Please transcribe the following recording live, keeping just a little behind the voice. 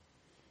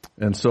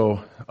And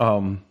so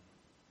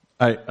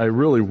I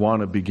really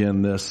want to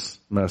begin this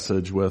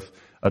message with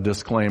a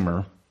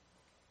disclaimer,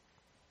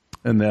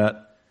 and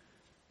that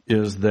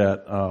is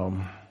that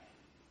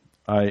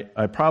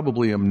I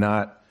probably am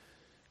not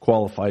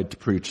qualified to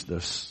preach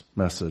this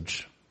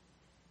message.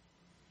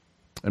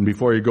 And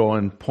before you go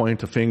and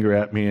point a finger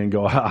at me and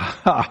go, ha,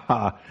 ha,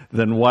 ha,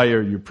 then why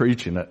are you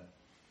preaching it?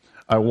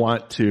 I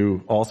want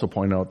to also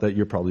point out that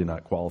you're probably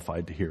not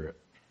qualified to hear it.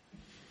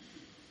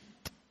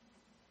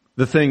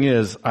 The thing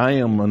is, I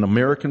am an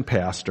American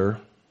pastor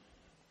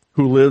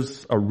who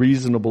lives a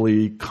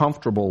reasonably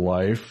comfortable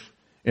life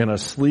in a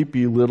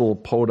sleepy little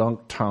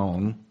podunk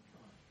town.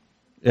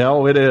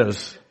 Oh, it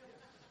is.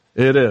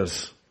 It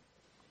is.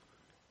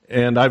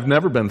 And I've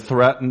never been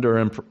threatened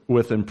or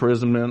with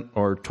imprisonment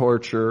or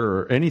torture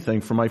or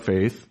anything for my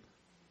faith.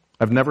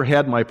 I've never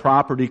had my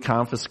property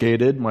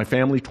confiscated, my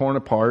family torn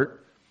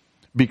apart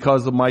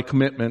because of my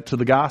commitment to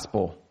the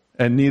gospel.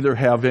 And neither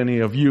have any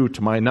of you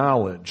to my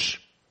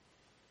knowledge.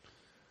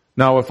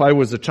 Now, if I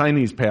was a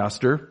Chinese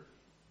pastor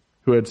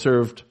who had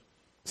served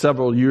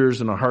several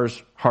years in a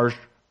harsh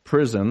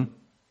prison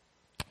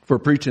for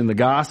preaching the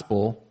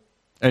gospel,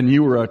 and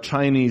you were a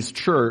Chinese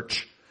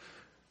church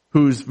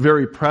whose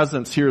very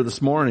presence here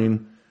this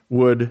morning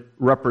would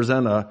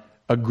represent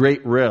a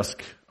great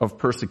risk of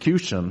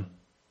persecution,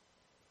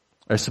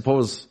 I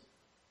suppose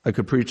I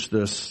could preach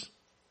this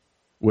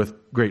with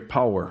great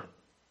power,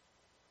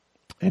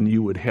 and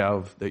you would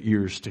have the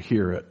ears to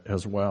hear it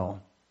as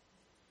well.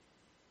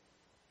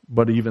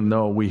 But even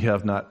though we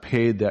have not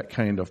paid that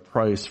kind of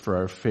price for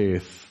our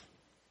faith,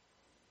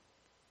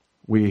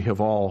 we have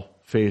all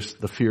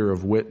faced the fear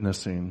of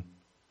witnessing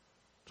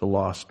to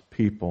lost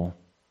people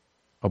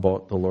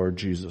about the Lord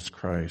Jesus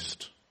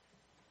Christ.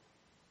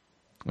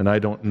 And I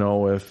don't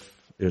know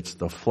if it's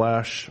the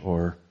flesh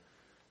or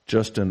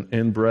just an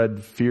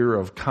inbred fear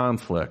of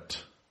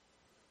conflict,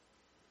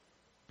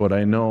 but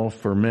I know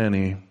for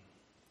many,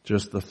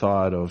 just the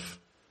thought of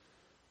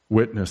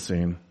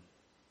witnessing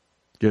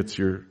gets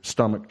your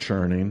stomach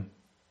churning,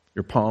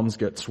 your palms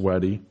get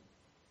sweaty,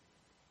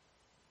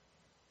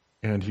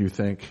 and you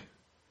think,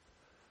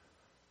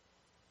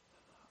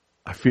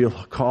 I feel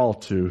a call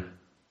to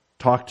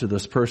talk to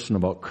this person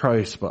about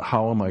Christ, but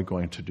how am I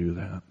going to do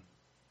that?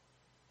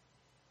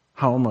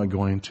 How am I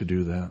going to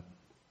do that?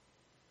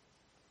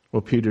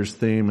 Well, Peter's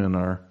theme in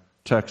our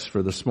text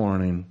for this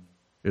morning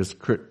is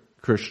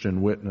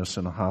Christian witness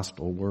in a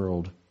hostile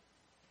world.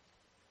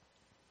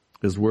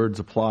 His words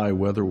apply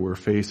whether we're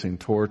facing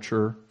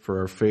torture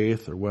for our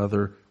faith or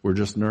whether we're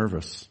just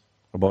nervous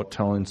about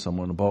telling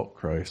someone about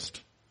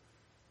Christ.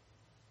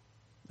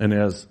 And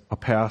as a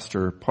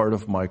pastor, part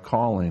of my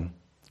calling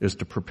is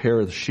to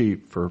prepare the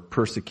sheep for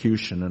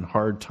persecution and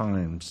hard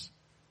times.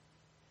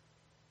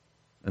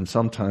 And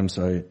sometimes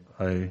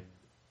I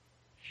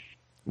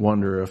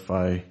wonder if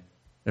I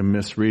am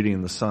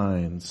misreading the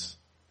signs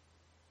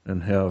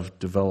and have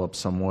developed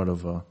somewhat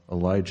of a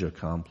Elijah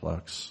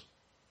complex.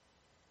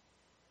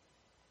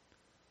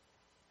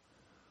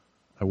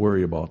 I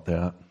worry about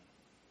that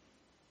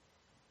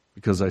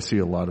because I see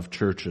a lot of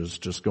churches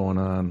just going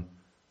on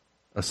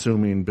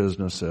assuming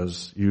business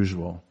as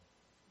usual.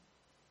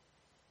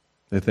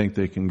 They think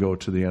they can go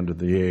to the end of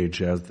the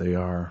age as they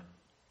are.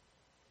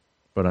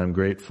 But I'm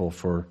grateful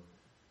for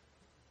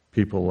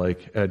people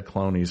like Ed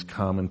Clowney's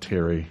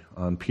commentary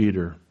on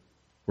Peter,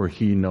 where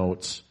he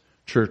notes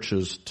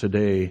churches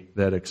today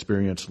that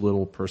experience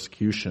little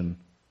persecution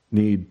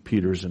need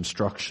Peter's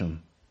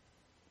instruction.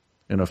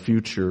 In a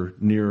future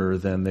nearer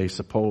than they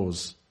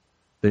suppose,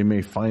 they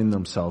may find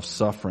themselves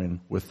suffering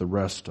with the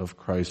rest of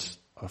Christ's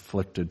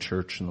afflicted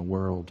church in the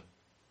world.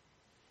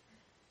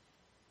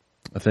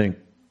 I think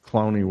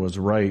Clowney was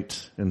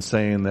right in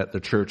saying that the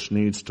church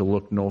needs to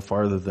look no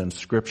farther than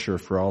Scripture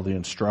for all the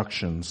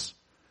instructions,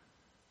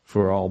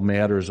 for all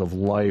matters of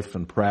life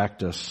and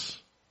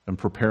practice, and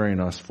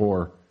preparing us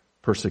for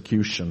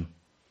persecution.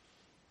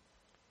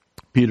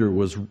 Peter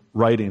was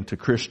writing to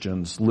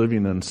Christians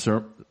living in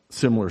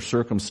similar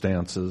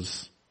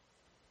circumstances.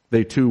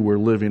 They too were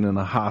living in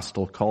a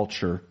hostile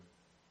culture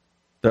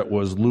that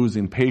was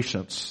losing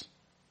patience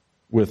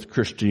with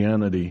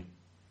Christianity.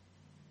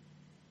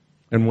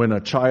 And when a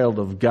child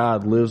of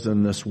God lives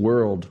in this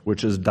world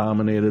which is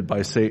dominated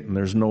by Satan,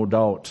 there's no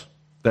doubt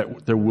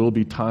that there will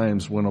be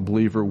times when a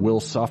believer will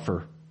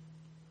suffer.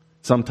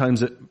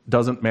 Sometimes it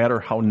doesn't matter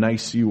how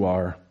nice you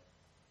are.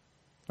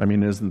 I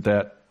mean, isn't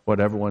that what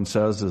everyone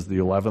says is the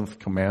 11th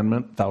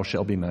commandment? Thou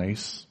shalt be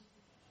nice.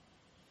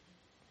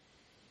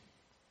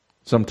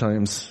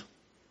 Sometimes,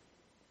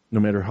 no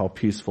matter how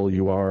peaceful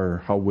you are or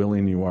how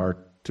willing you are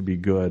to be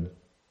good,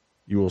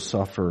 you will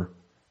suffer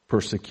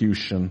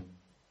persecution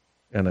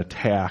and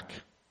attack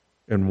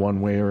in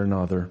one way or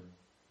another.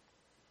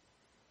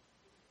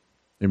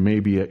 It may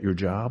be at your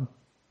job.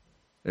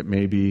 It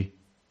may be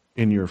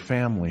in your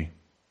family.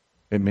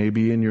 It may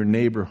be in your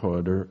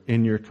neighborhood or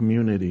in your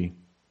community.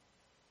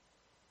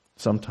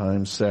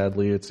 Sometimes,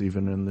 sadly, it's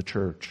even in the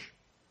church.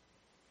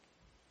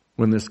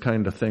 When this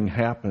kind of thing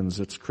happens,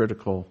 it's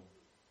critical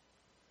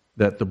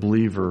that the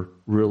believer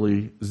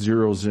really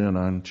zeroes in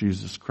on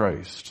Jesus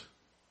Christ.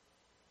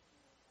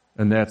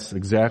 And that's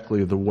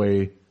exactly the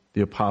way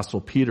the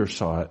Apostle Peter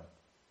saw it.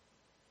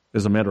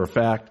 As a matter of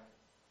fact,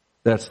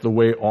 that's the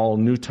way all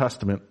New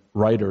Testament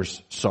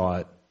writers saw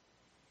it.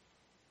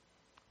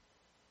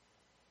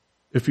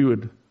 If you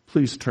would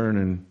please turn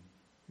in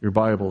your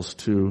Bibles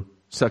to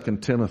 2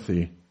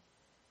 Timothy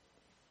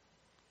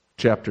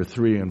chapter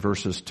 3 and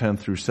verses 10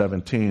 through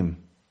 17.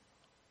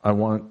 I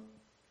want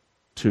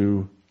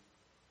to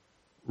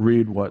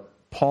read what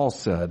Paul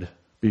said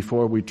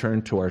before we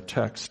turn to our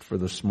text for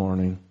this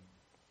morning.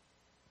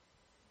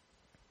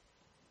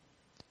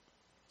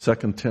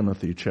 2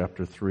 Timothy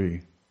chapter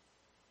 3,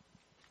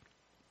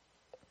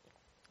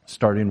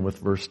 starting with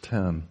verse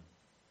 10.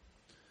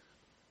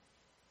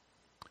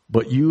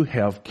 But you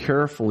have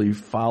carefully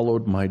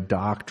followed my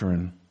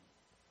doctrine,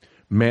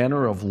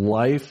 manner of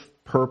life,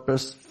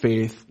 purpose,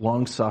 faith,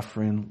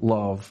 long-suffering,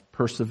 love,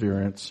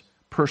 perseverance,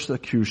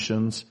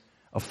 persecutions,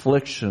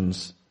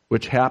 afflictions,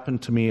 which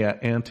happened to me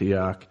at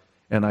Antioch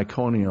and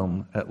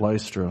Iconium at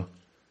Lystra.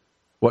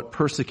 What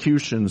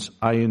persecutions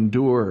I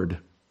endured.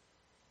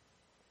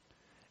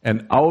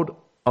 And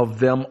out of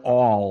them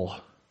all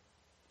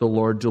the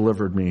Lord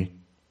delivered me.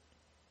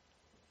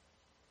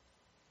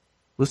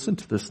 Listen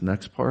to this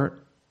next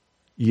part.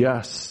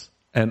 Yes,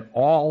 and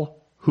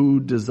all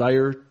who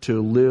desire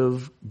to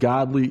live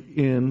godly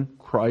in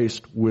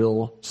Christ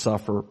will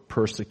suffer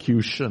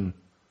persecution.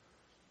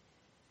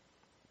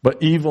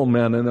 But evil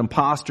men and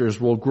impostors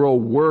will grow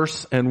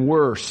worse and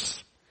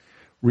worse.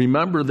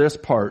 Remember this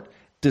part,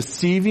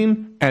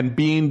 deceiving and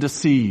being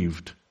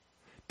deceived.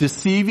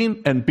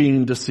 Deceiving and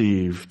being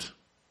deceived.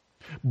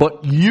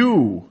 But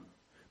you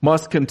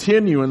must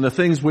continue in the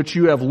things which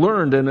you have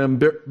learned and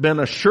have been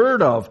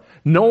assured of,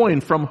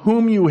 knowing from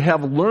whom you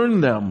have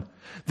learned them,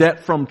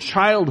 that from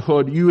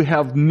childhood you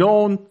have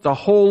known the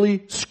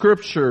holy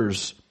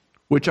scriptures,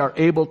 which are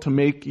able to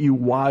make you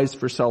wise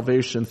for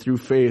salvation through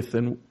faith,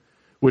 and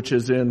which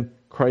is in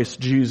Christ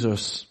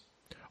Jesus.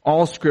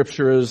 All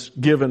scripture is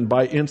given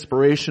by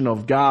inspiration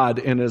of God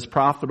and is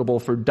profitable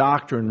for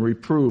doctrine,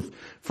 reproof,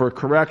 for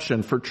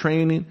correction, for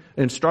training,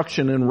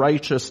 instruction in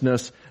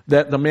righteousness,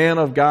 that the man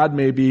of God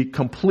may be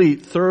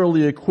complete,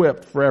 thoroughly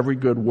equipped for every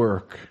good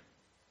work.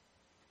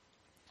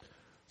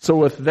 So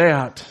with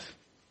that,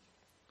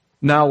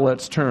 now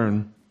let's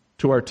turn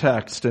to our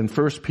text in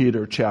 1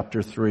 Peter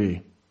chapter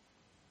 3.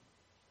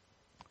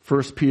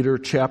 1 Peter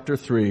chapter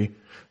 3,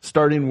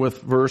 starting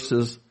with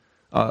verse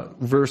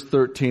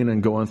 13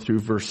 and going through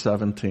verse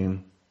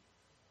 17.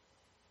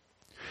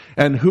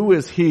 And who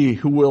is he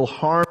who will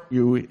harm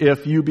you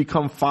if you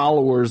become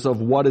followers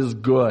of what is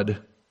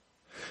good?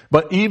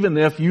 But even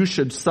if you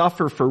should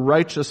suffer for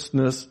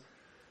righteousness'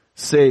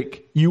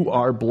 sake, you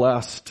are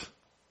blessed.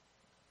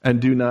 And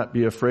do not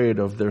be afraid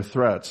of their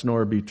threats,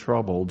 nor be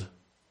troubled,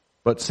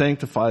 but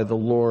sanctify the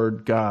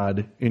Lord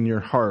God in your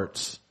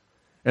hearts,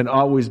 and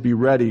always be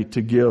ready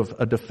to give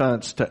a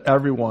defense to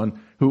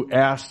everyone who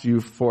asks you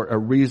for a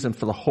reason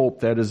for the hope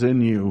that is in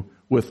you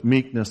with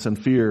meekness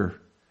and fear,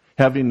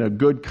 having a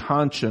good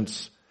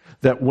conscience,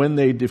 that when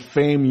they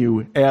defame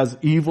you as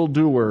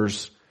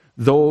evildoers,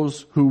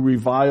 those who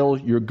revile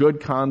your good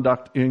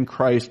conduct in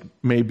Christ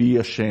may be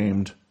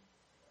ashamed.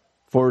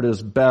 For it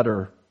is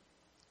better,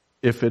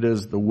 if it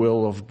is the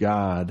will of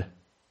God,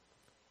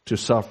 to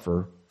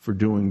suffer for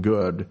doing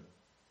good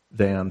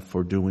than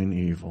for doing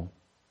evil.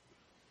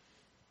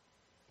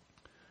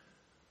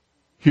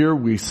 Here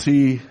we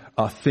see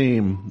a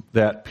theme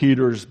that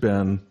Peter's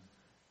been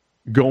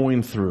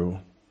going through.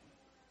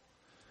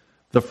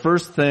 The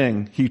first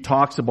thing he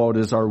talks about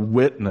is our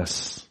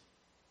witness.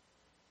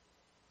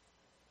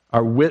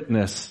 Our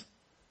witness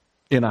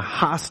in a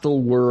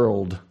hostile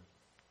world.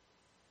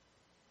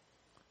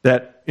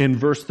 That in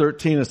verse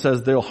 13 it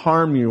says they'll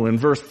harm you. In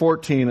verse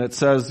 14 it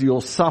says you'll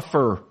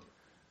suffer.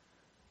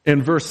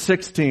 In verse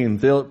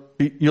 16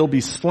 you'll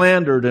be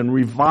slandered and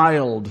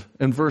reviled.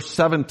 In verse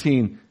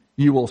 17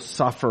 you will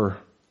suffer.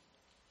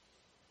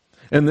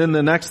 And then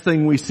the next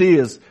thing we see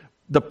is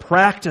the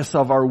practice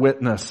of our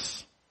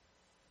witness.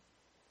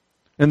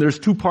 And there's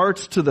two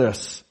parts to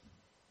this.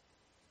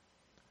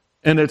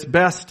 And it's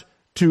best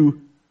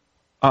to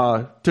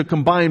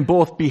combine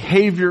both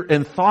behavior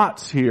and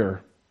thoughts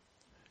here.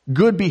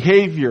 Good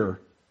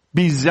behavior.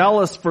 Be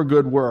zealous for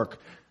good work.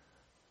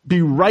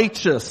 Be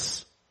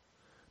righteous.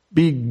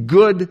 Be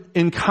good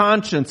in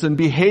conscience and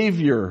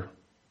behavior.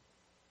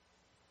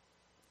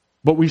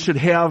 But we should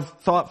have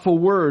thoughtful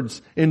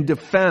words in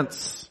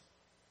defense.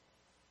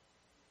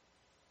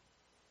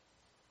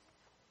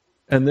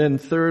 And then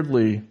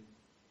thirdly,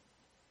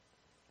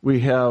 we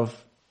have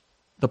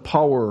the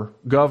power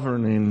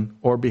governing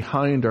or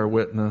behind our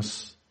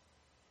witness.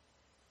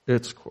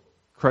 It's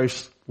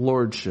Christ's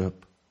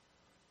lordship.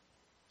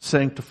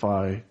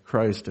 Sanctify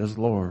Christ as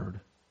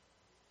Lord.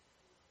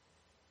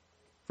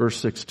 Verse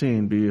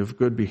 16, be of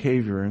good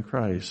behavior in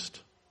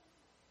Christ.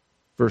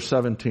 Verse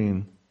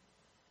 17,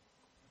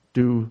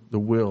 do the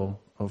will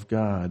of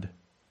God.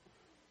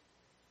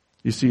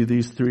 You see,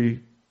 these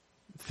three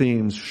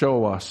themes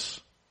show us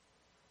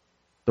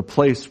the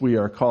place we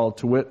are called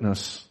to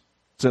witness.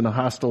 It's in a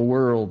hostile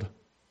world.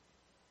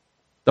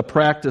 The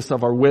practice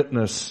of our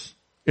witness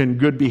in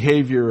good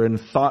behavior and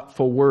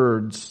thoughtful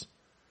words.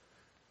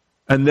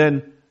 And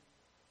then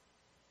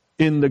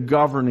in the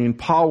governing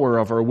power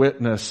of our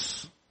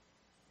witness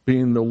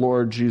being the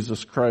Lord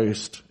Jesus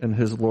Christ and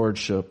His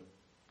Lordship.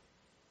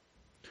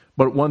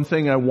 But one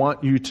thing I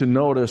want you to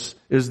notice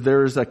is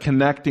there's a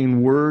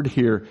connecting word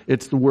here.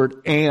 It's the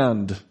word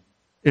 "and"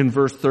 in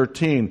verse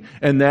 13.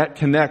 And that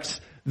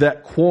connects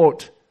that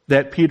quote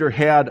that Peter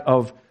had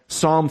of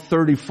Psalm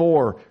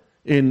 34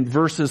 in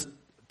verses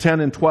 10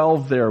 and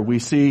 12 there. We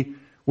see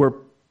where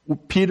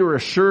Peter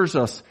assures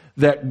us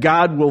that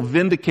God will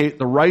vindicate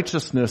the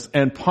righteousness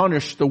and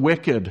punish the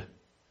wicked.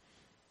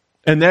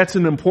 And that's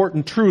an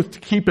important truth to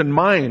keep in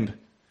mind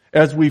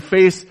as we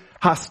face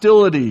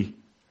hostility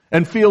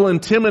and feel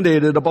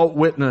intimidated about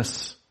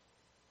witness.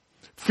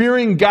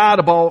 Fearing God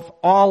above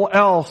all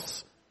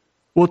else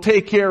will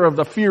take care of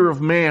the fear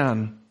of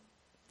man.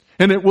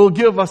 And it will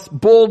give us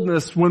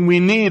boldness when we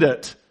need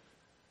it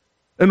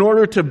in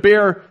order to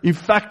bear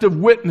effective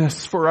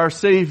witness for our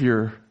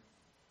Savior.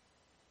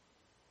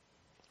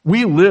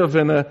 We live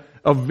in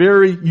a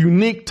very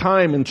unique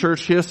time in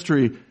church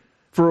history.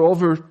 For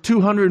over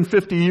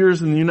 250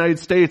 years in the United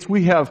States,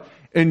 we have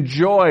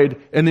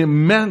enjoyed an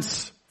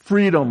immense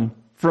freedom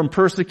from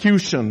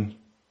persecution.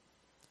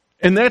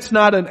 And that's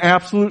not an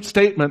absolute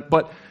statement,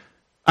 but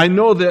I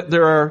know that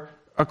there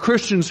are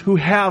Christians who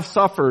have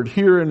suffered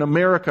here in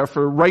America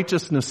for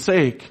righteousness'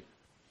 sake.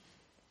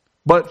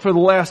 But for the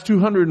last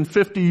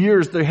 250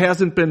 years, there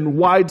hasn't been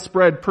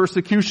widespread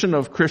persecution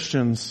of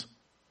Christians.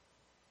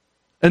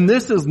 And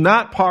this is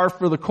not par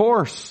for the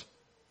course.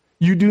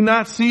 You do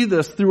not see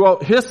this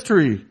throughout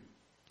history.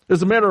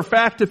 As a matter of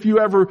fact, if you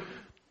ever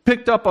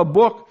picked up a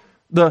book,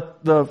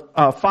 the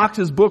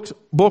Fox's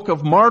Book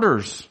of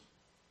Martyrs,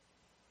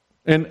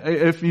 and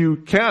if you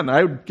can,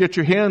 I would get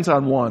your hands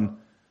on one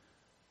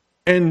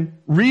and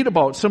read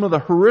about some of the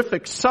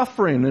horrific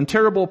suffering and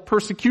terrible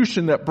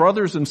persecution that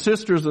brothers and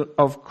sisters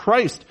of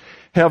Christ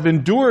have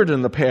endured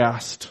in the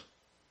past.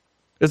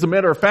 As a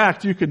matter of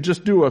fact, you could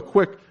just do a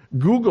quick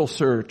Google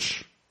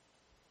search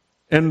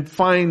and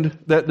find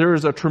that there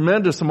is a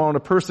tremendous amount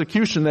of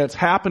persecution that's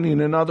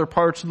happening in other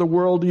parts of the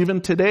world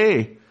even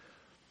today.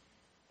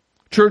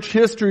 Church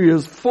history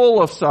is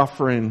full of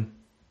suffering.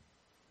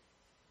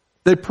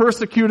 They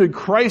persecuted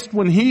Christ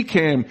when He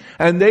came,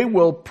 and they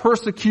will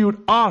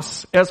persecute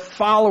us as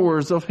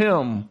followers of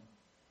Him.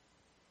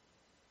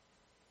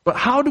 But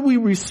how do we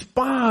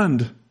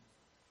respond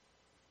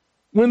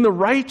when the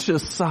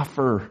righteous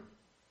suffer?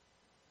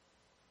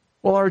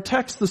 Well, our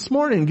text this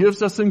morning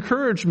gives us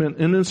encouragement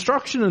and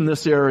instruction in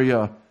this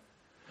area.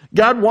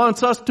 God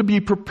wants us to be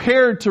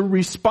prepared to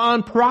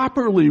respond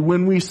properly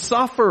when we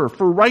suffer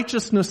for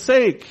righteousness'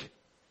 sake.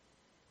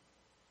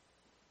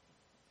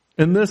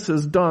 And this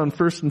is done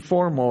first and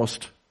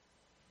foremost,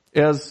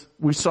 as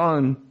we saw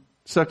in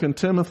 2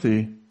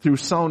 Timothy, through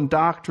sound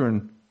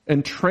doctrine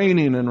and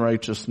training in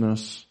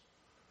righteousness.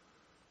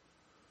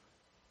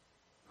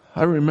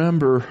 I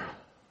remember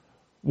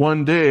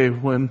one day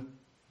when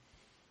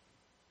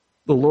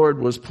the Lord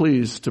was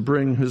pleased to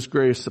bring His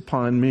grace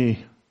upon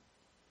me,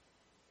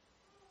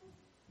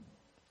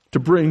 to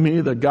bring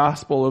me the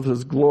gospel of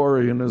His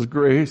glory and His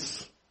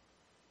grace,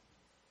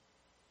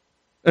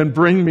 and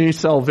bring me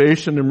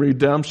salvation and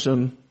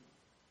redemption.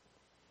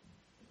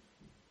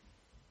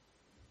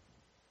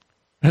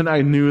 And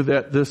I knew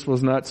that this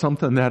was not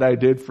something that I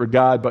did for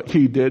God, but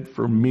He did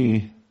for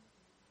me.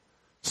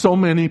 So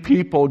many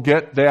people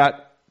get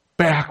that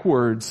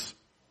backwards.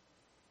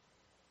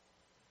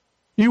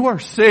 You are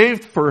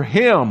saved for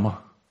Him.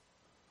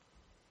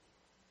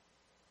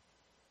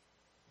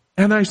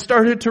 And I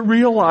started to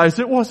realize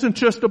it wasn't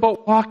just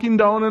about walking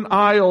down an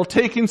aisle,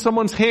 taking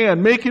someone's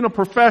hand, making a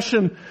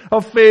profession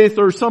of faith,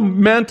 or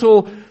some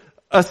mental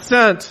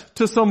assent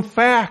to some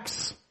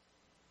facts.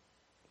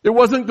 It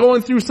wasn't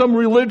going through some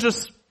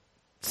religious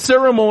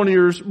ceremony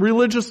or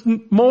religious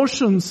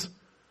motions.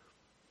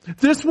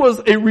 This was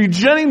a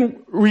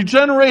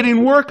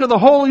regenerating work of the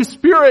Holy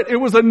Spirit. It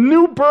was a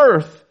new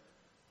birth.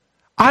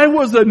 I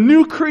was a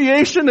new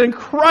creation in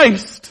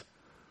Christ.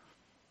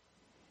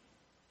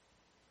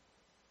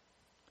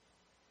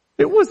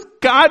 It was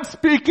God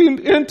speaking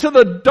into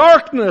the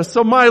darkness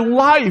of my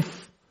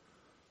life,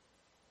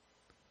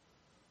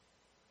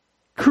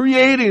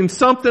 creating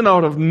something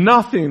out of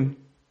nothing.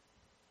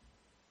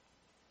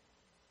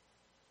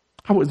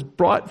 I was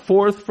brought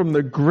forth from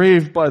the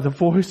grave by the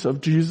voice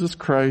of Jesus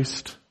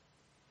Christ.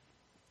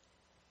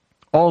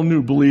 All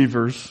new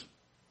believers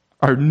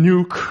are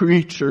new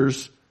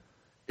creatures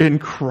in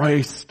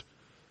Christ,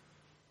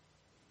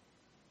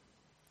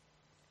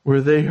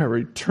 where they are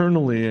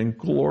eternally and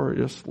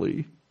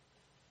gloriously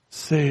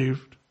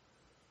saved.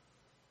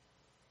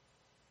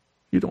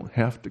 You don't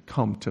have to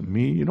come to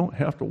me. You don't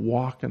have to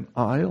walk an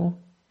aisle.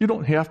 You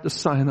don't have to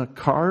sign a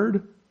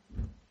card.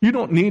 You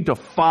don't need to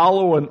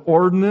follow an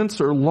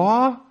ordinance or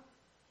law.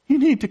 You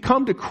need to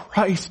come to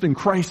Christ and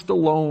Christ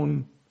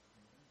alone.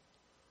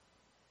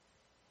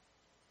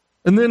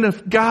 And then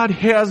if God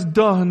has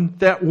done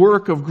that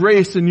work of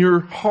grace in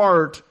your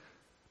heart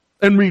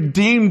and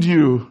redeemed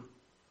you,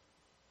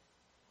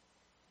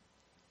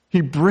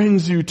 He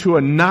brings you to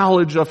a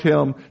knowledge of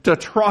Him, to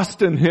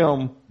trust in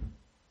Him,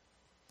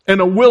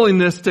 and a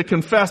willingness to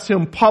confess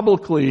Him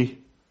publicly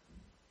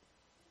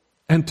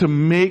and to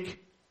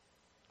make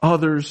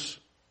others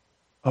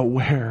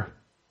aware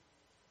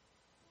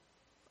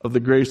of the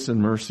grace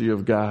and mercy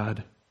of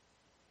God.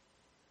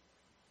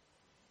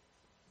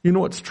 You know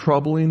what's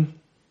troubling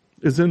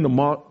is in the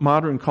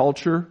modern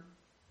culture,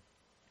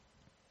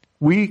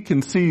 we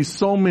can see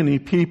so many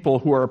people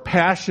who are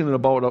passionate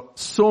about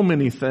so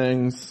many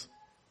things.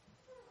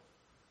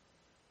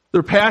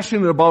 They're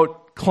passionate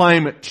about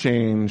climate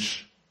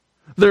change.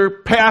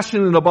 They're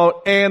passionate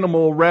about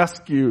animal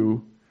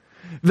rescue.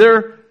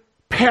 They're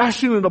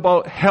passionate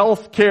about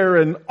health care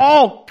and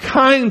all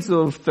kinds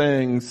of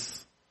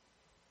things.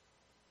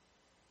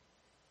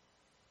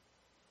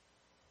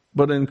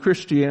 But in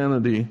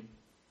Christianity,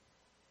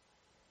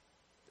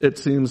 it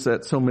seems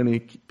that so many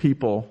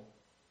people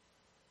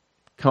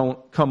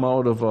come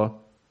out of a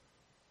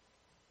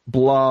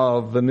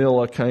blah,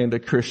 vanilla kind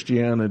of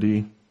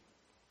Christianity.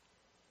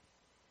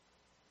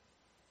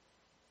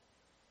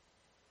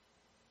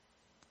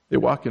 They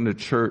walk into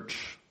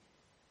church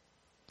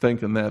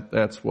thinking that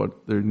that's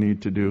what they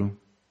need to do.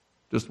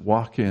 Just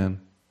walk in.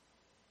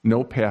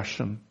 No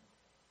passion.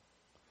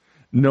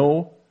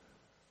 No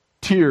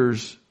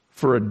tears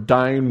for a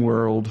dying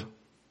world.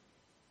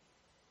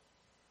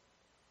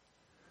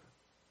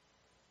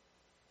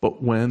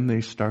 But when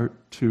they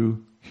start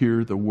to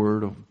hear the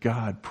Word of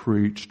God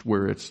preached,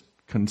 where it's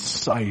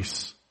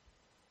concise,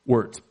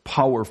 where it's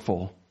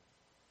powerful,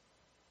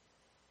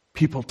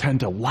 people tend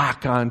to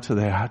lock on to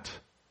that.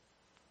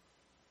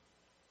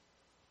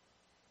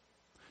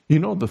 You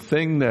know, the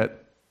thing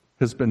that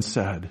has been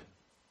said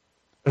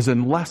is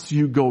unless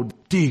you go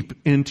deep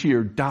into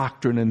your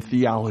doctrine and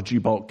theology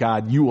about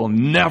God, you will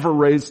never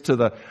raise to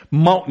the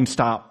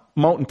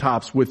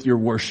mountaintops with your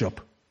worship.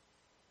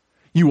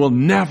 You will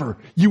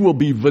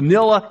be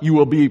vanilla, you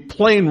will be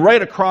plain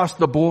right across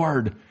the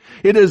board.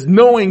 It is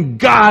knowing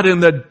God in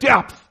the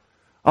depth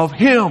of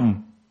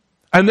Him.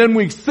 And then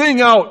we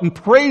sing out and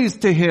praise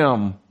to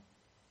Him.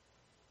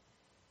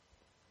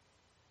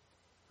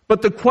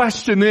 But the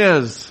question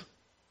is,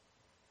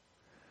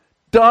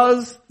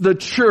 does the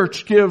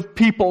church give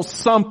people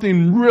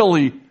something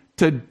really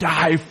to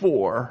die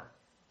for?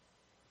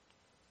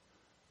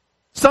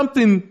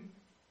 Something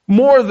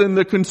more than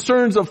the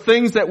concerns of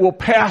things that will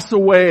pass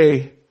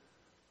away.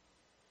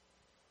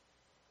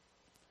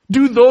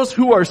 Do those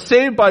who are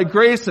saved by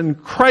grace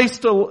and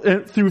Christ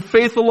through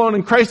faith alone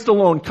and Christ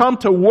alone come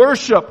to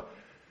worship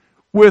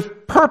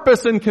with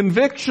purpose and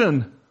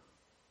conviction?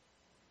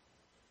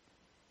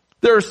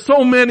 There are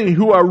so many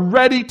who are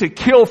ready to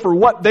kill for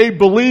what they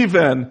believe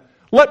in.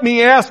 Let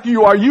me ask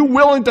you, are you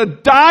willing to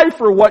die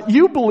for what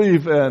you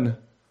believe in?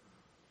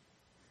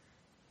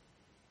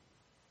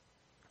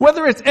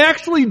 Whether it's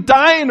actually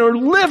dying or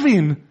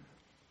living.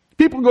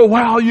 People go,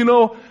 well, you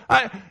know,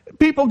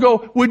 people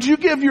go, would you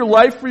give your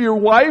life for your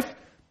wife?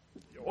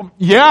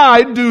 Yeah,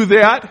 I'd do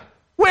that.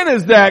 When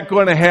is that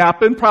going to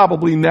happen?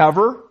 Probably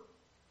never.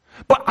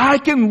 But I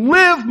can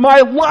live my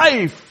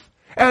life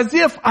as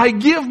if I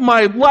give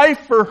my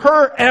life for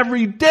her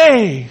every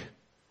day.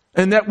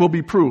 And that will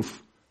be proof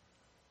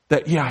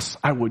that yes,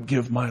 I would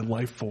give my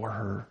life for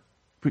her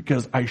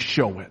because I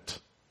show it.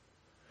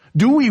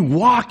 Do we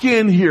walk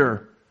in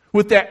here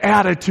with that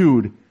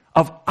attitude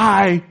of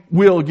I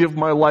will give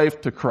my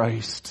life to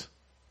Christ?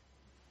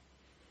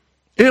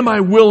 Am I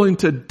willing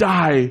to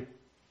die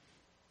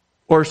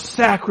or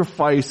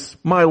sacrifice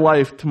my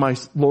life to my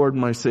Lord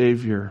and my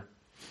Savior?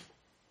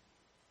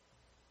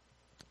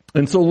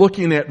 And so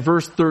looking at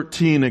verse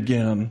 13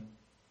 again,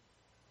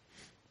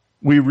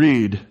 we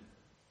read,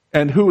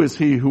 and who is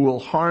he who will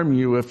harm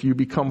you if you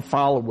become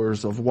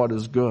followers of what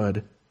is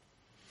good?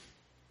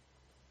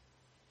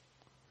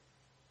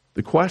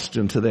 The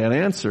question to that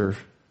answer,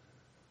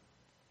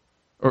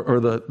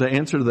 or the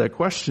answer to that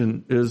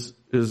question is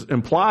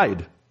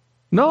implied.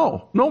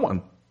 No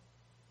one.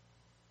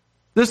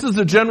 This is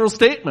a general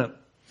statement.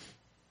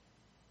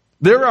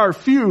 There are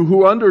few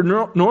who under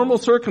normal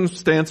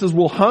circumstances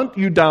will hunt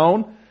you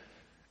down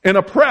and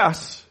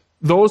oppress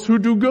those who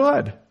do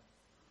good.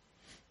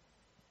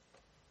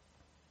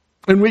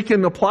 And we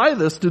can apply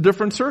this to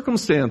different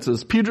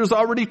circumstances. Peter's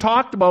already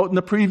talked about in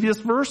the previous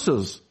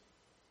verses.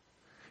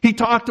 He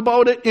talked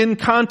about it in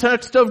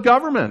context of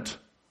government.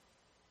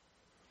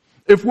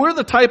 If we're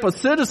the type of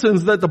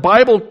citizens that the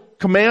Bible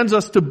commands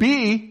us to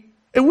be,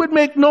 it would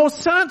make no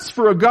sense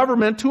for a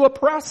government to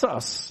oppress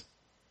us.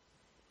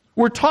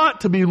 We're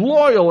taught to be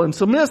loyal and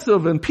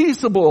submissive and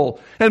peaceable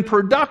and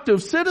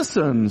productive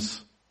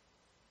citizens.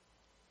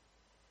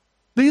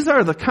 These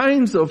are the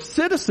kinds of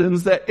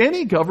citizens that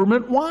any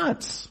government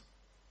wants.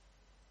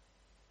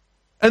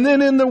 And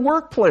then in the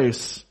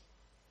workplace,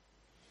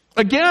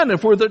 again,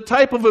 if we're the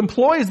type of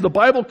employees the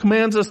Bible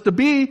commands us to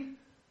be,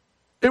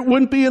 it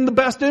wouldn't be in the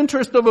best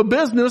interest of a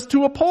business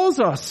to oppose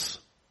us.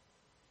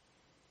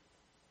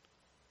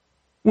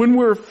 when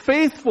we're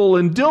faithful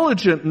and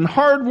diligent and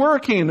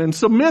hardworking and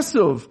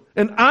submissive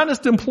and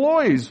honest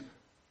employees.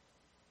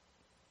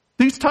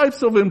 These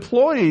types of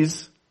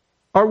employees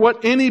are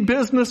what any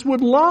business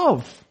would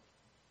love.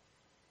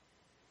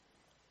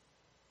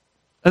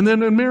 And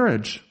then in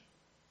marriage,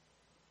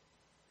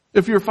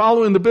 if you're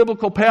following the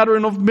biblical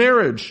pattern of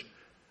marriage,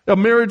 a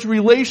marriage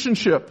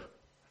relationship,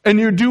 and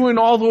you're doing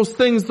all those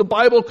things the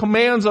Bible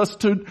commands us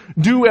to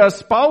do as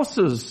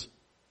spouses,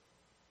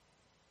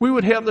 we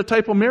would have the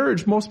type of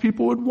marriage most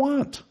people would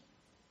want.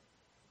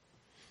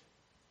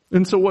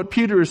 And so what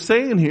Peter is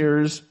saying here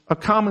is a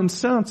common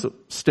sense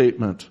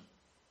statement.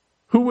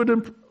 Who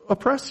would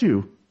oppress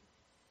you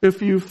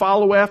if you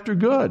follow after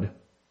good?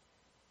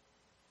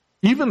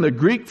 Even the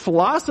Greek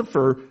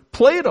philosopher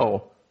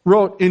Plato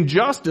wrote,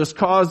 injustice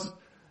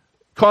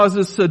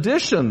causes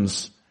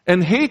seditions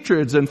and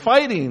hatreds and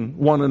fighting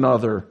one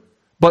another,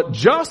 but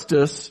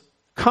justice,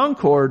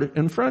 concord,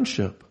 and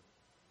friendship.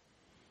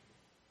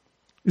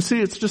 You see,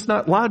 it's just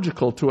not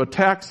logical to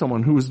attack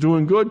someone who is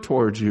doing good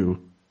towards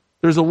you.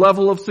 There's a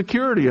level of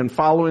security in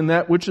following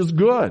that which is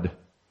good.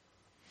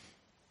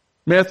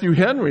 Matthew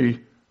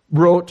Henry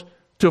wrote,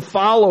 to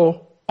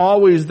follow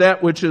always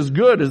that which is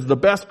good is the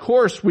best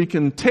course we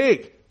can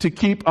take to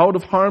keep out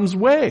of harm's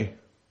way.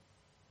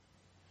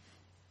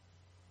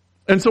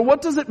 And so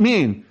what does it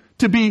mean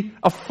to be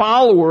a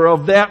follower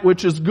of that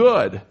which is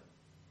good?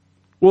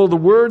 Well, the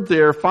word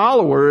there,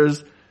 follower,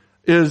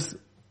 is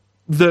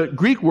the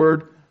Greek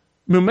word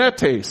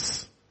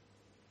mimetes.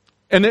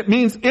 And it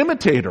means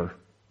imitator.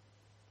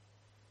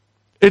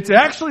 It's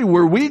actually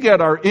where we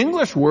get our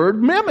English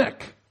word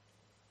mimic.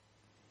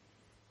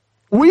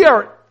 We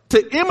are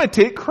to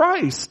imitate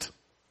Christ.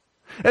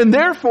 And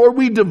therefore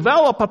we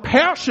develop a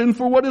passion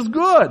for what is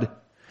good.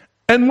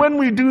 And when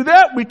we do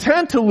that, we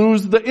tend to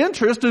lose the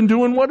interest in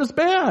doing what is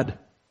bad.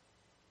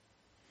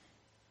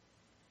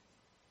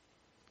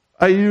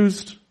 I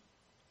used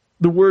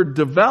the word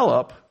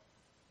develop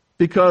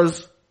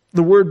because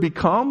the word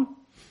become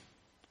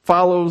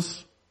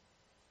followers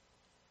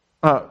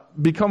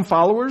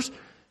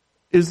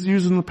is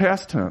used in the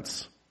past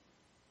tense.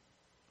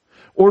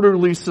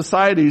 Orderly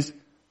societies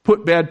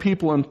put bad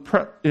people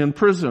in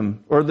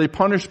prison, or they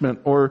punishment,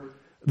 or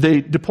they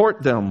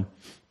deport them.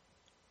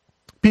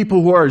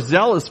 People who are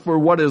zealous for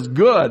what is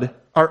good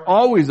are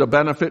always a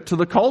benefit to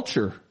the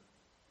culture.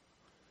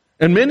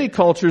 In many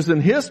cultures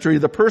in history,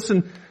 the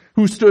person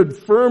who stood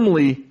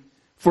firmly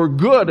for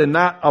good and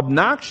not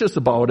obnoxious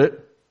about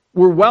it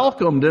were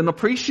welcomed and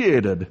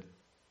appreciated.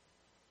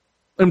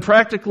 And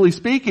practically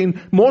speaking,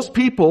 most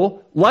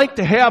people like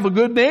to have a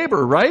good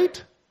neighbor,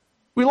 right?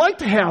 We like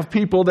to have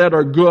people that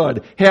are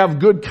good, have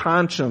good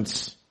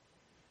conscience.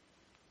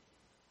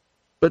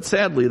 But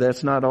sadly,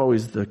 that's not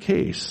always the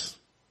case.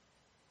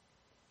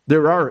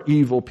 There are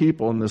evil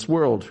people in this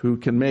world who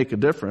can make a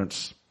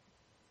difference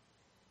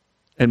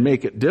and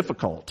make it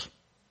difficult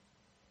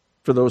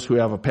for those who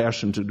have a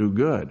passion to do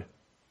good.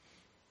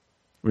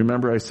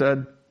 Remember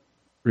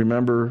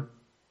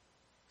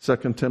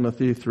 2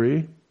 Timothy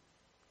 3,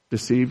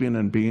 deceiving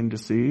and being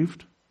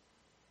deceived?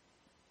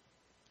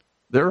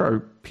 There are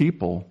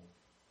people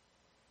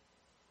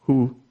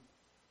who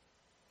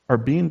are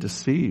being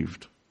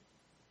deceived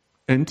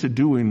into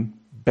doing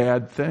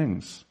bad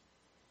things.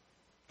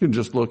 You can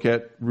just look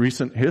at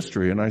recent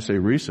history, and I say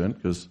recent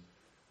because,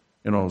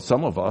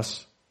 some of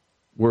us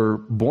were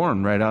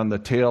born right on the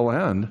tail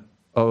end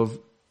of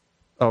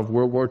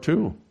World War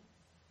II.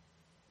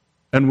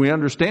 And we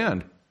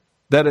understand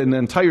that an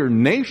entire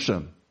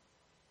nation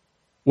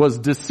was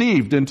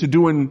deceived into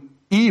doing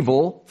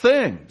evil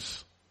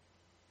things.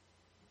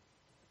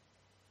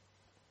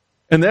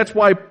 And that's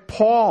why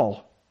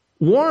Paul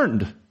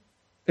warned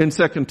in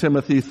 2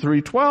 Timothy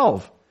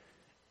 3:12.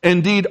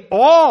 Indeed,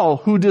 all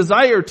who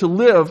desire to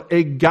live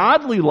a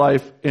godly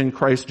life in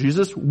Christ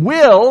Jesus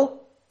will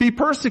be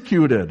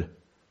persecuted.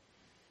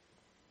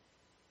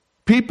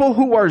 People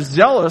who are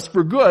zealous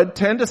for good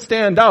tend to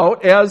stand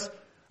out as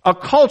a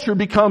culture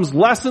becomes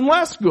less and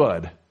less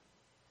good.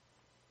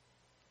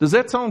 Does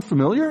that sound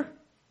familiar?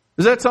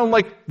 Does that sound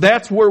like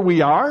that's where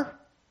we are?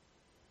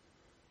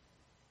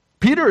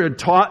 Peter had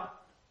taught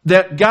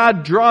that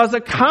God draws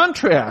a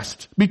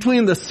contrast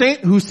between the saint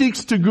who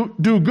seeks to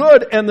do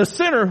good and the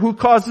sinner who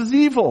causes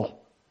evil.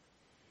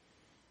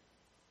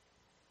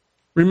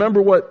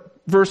 Remember what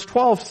verse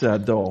 12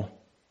 said, though.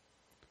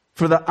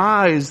 For the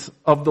eyes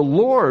of the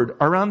Lord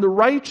are on the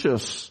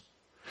righteous,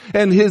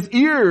 and his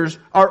ears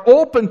are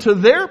open to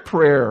their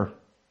prayer.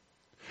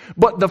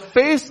 But the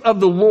face of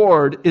the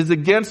Lord is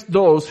against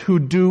those who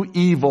do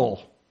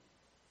evil.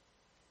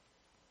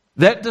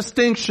 That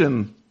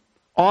distinction,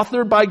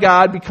 authored by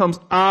God, becomes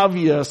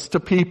obvious to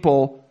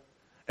people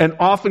and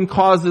often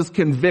causes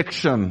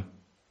conviction.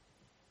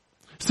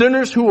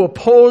 Sinners who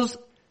oppose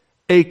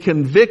a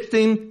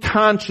convicting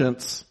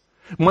conscience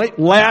might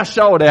lash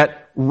out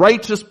at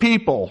righteous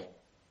people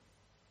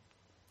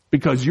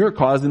because you're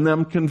causing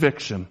them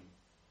conviction.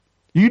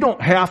 You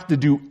don't have to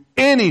do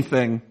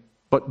anything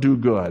but do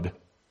good.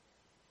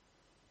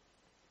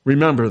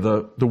 Remember,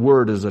 the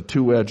word is a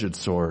two-edged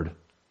sword.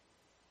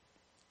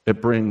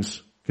 It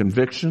brings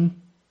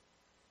conviction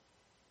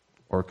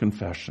or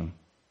confession.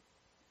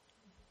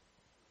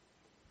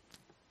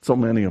 So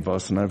many of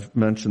us, and I've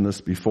mentioned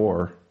this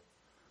before,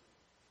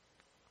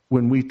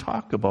 when we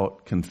talk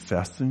about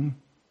confess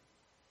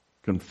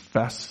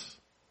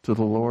to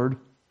the Lord,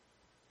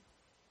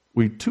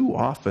 we too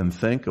often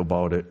think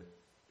about it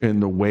in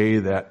the way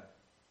that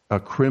a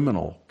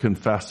criminal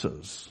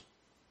confesses,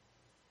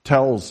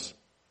 tells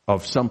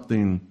of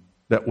something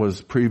that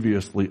was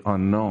previously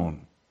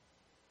unknown.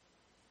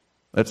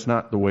 That's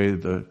not the way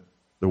the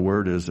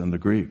word is in the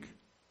Greek.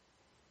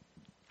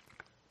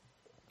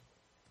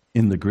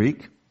 In the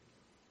Greek,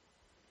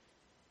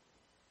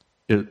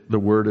 the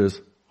word is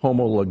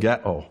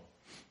homologeo.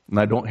 And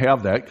I don't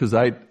have that because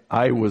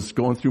I was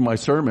going through my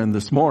sermon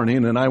this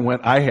morning and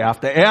I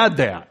have to add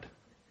that.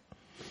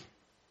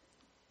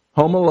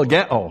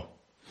 Homologeo.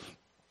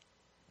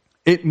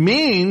 It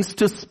means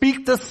to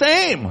speak the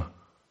same.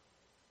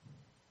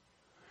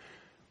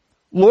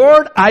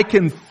 Lord, I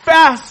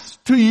confess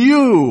to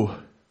you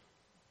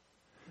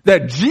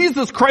that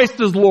Jesus Christ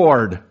is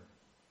Lord.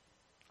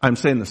 I'm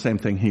saying the same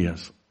thing he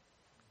is.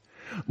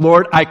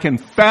 Lord, I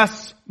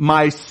confess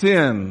my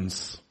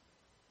sins.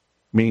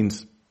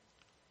 Means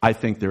I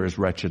think they're as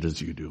wretched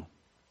as you do.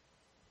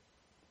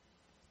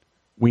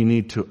 We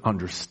need to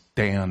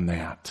understand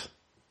that.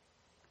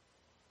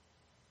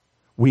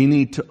 We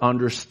need to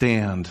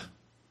understand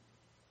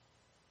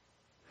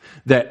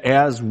that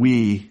as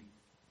we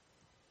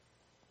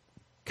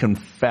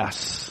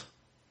confess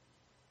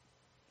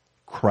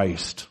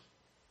Christ,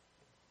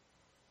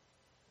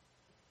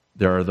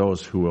 there are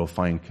those who will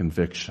find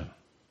conviction.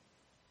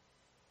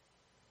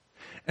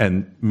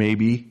 And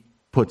maybe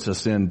puts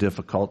us in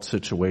difficult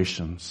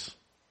situations.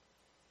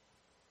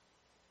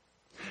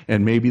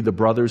 And maybe the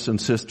brothers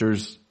and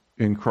sisters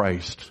in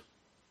Christ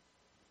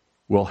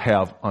will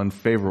have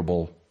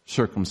unfavorable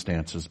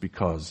circumstances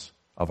because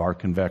of our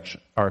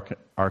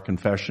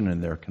confession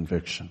and their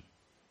conviction.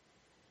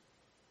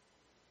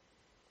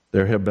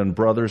 There have been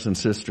brothers and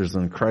sisters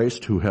in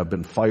Christ who have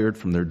been fired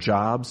from their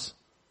jobs.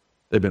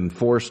 They've been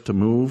forced to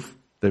move.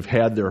 They've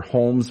had their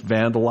homes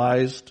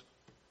vandalized.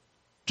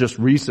 Just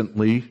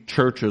recently,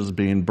 churches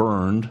being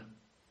burned.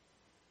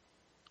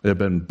 They've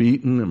been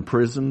beaten,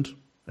 imprisoned,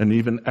 and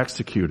even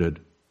executed.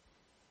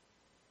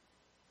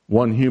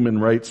 One human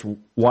rights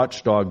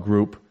watchdog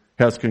group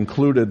has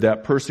concluded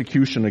that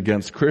persecution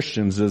against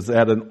Christians is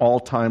at an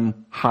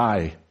all-time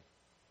high,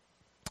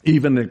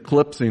 even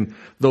eclipsing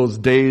those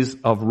days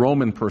of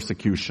Roman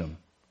persecution,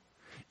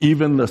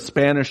 even the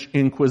Spanish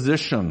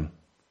Inquisition,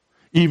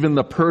 even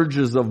the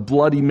purges of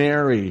Bloody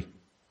Mary,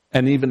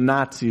 and even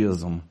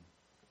Nazism.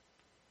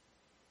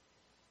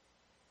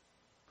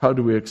 How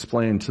do we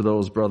explain to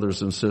those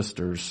brothers and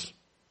sisters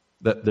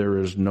that there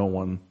is no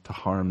one to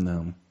harm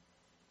them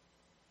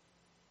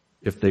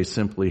if they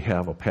simply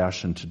have a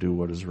passion to do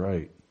what is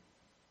right?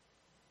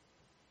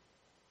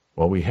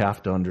 Well, we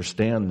have to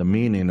understand the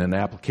meaning and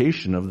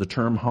application of the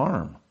term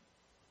harm.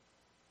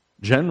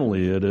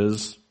 Generally, it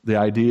is the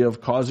idea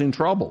of causing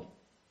trouble.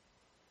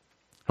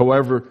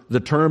 However, the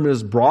term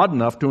is broad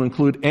enough to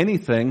include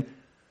anything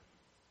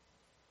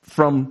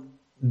from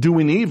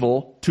doing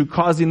evil to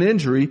causing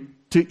injury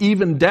to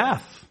even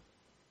death.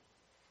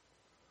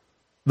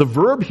 The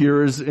verb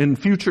here is in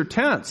future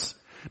tense,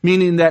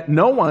 meaning that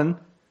no one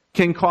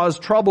can cause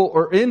trouble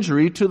or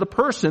injury to the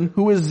person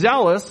who is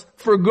zealous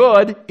for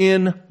good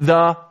in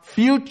the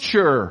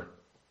future.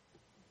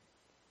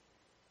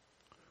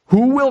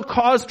 Who will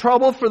cause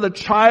trouble for the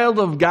child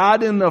of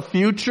God in the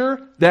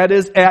future? That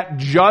is at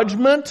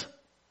judgment.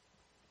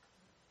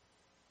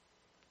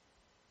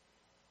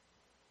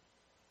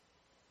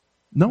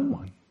 No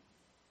one.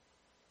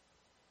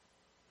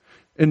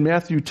 In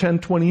Matthew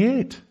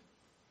 10:28,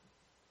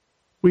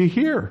 we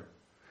hear,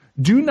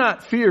 do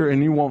not fear,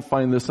 and you won't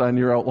find this on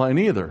your outline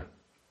either.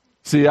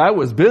 See, I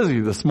was busy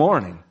this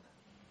morning.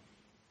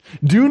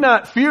 Do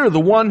not fear the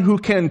one who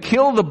can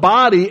kill the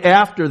body,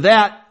 after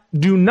that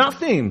do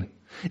nothing.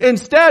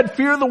 Instead,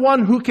 fear the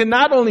one who can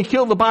not only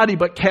kill the body,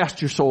 but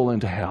cast your soul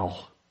into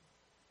hell.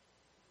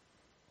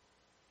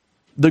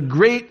 The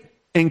great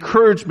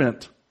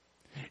encouragement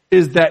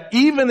is that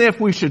even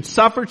if we should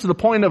suffer to the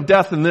point of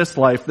death in this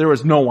life, there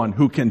is no one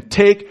who can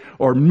take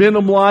or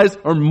minimize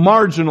or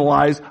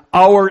marginalize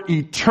our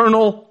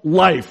eternal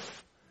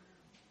life.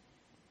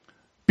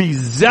 Be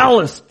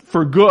zealous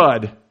for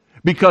good,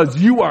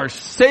 because you are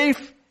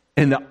safe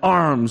in the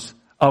arms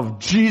of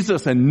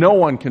Jesus and no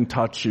one can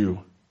touch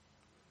you.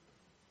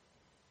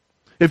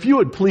 If you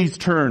would please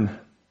turn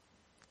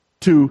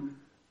to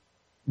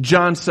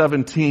John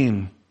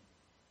 17.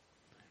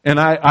 And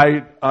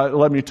I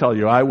let me tell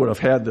you, I would have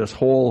had this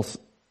whole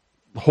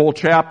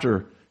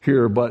chapter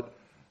here, but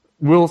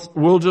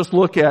we'll just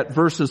look at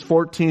verses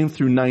 14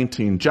 through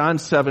 19. John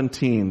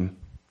 17.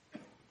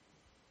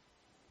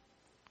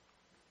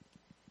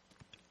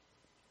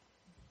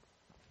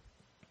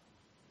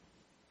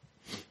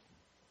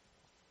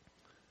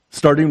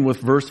 Starting with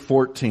verse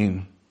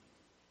 14.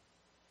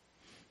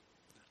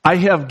 I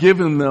have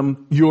given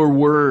them your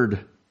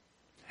word,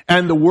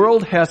 And the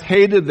world has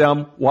hated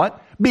them,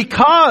 what?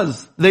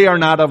 Because they are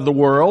not of the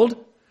world,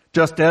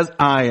 just as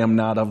I am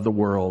not of the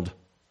world.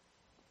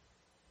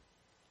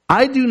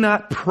 I do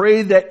not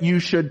pray that you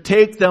should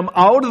take them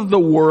out of the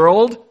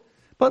world,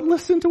 but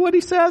listen to what he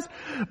says,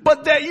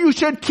 but that you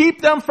should keep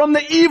them from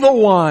the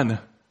evil one.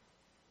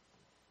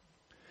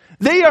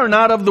 They are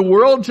not of the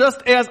world,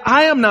 just as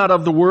I am not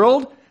of the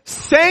world.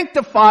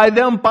 Sanctify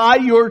them by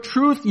your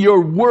truth.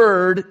 Your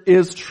word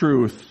is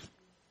truth.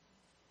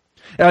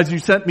 As you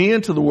sent me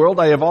into the world,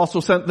 I have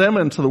also sent them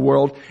into the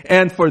world.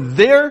 And for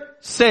their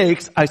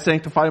sakes, I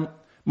sanctify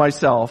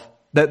myself,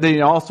 that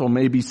they also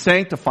may be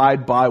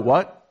sanctified by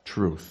what?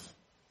 Truth.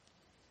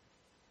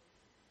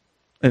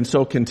 And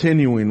so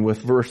continuing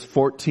with verse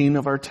 14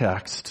 of our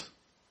text,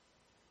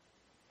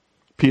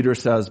 Peter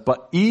says,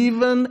 but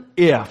even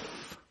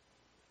if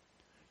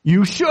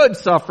you should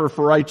suffer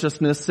for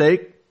righteousness'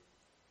 sake,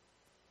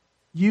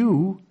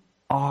 you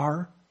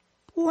are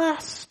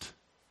blessed.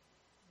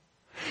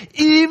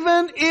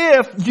 Even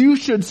if you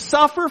should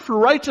suffer for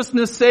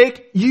righteousness'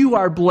 sake, you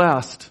are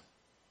blessed.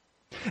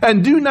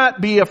 And do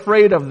not be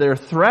afraid of their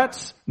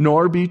threats,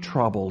 nor be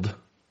troubled.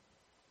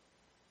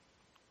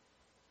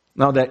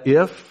 Now that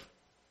if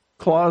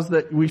clause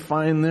that we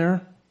find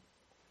there,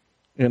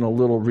 in a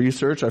little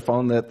research, I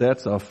found that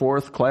that's a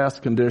fourth class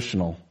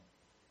conditional.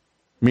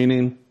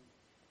 Meaning,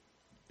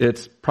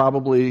 it's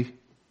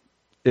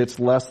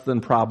less than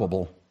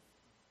probable.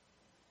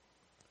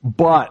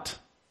 But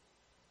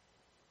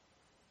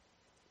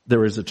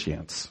there is a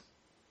chance.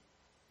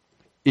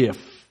 If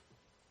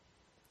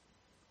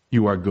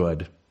you are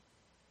good,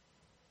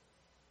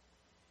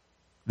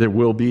 there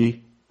will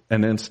be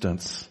an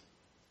instance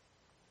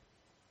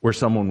where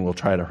someone will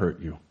try to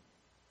hurt you.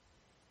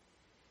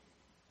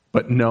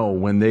 But no,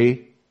 when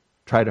they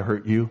try to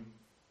hurt you,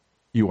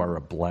 you are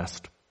a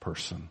blessed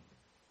person.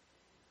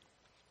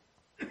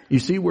 You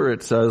see where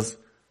it says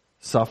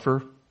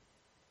suffer,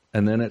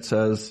 and then it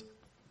says,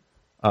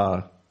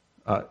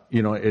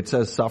 it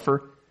says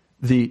suffer.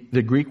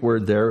 The Greek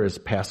word there is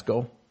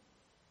pasco,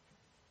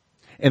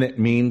 and it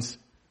means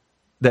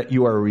that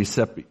you are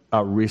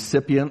a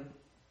recipient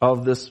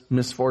of this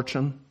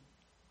misfortune.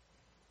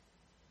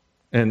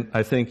 And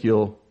I think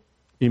you'll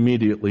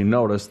immediately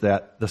notice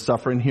that the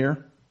suffering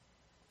here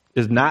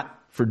is not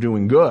for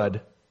doing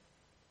good,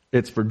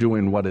 it's for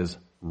doing what is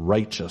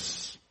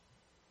righteous.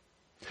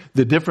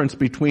 The difference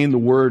between the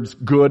words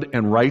good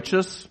and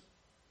righteous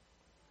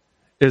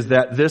is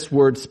that this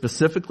word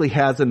specifically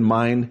has in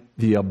mind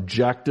the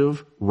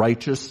objective,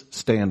 righteous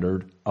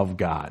standard of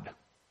God.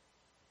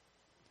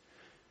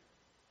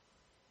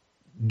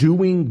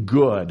 Doing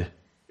good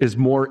is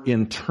more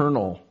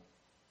internal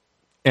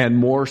and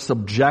more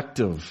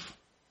subjective.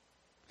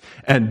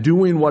 And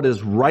doing what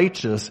is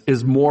righteous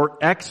is more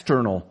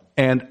external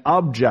and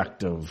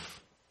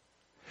objective.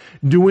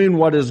 Doing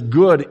what is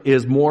good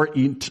is more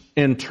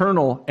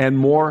internal and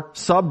more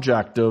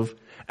subjective,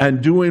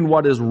 and doing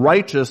what is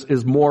righteous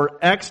is more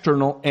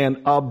external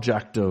and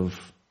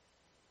objective.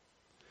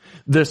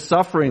 This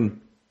suffering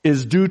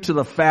is due to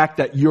the fact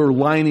that you're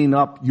lining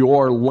up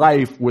your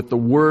life with the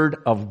Word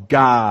of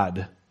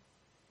God.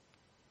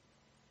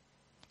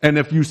 And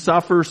if you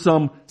suffer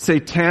some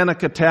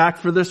satanic attack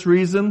for this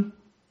reason,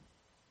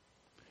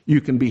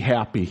 you can be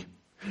happy,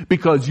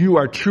 because you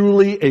are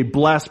truly a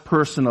blessed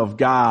person of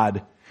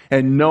God,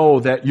 and know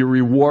that your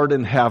reward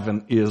in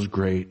heaven is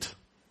great.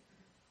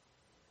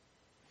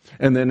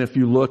 And then if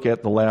you look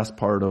at the last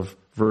part of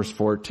verse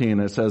 14,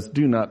 it says,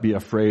 do not be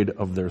afraid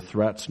of their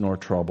threats nor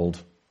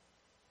troubled.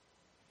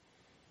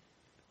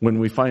 When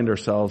we find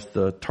ourselves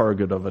the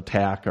target of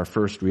attack, our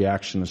first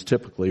reaction is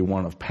typically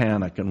one of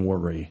panic and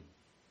worry.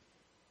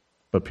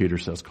 But Peter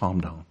says,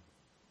 calm down.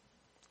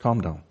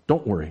 Calm down.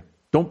 Don't worry.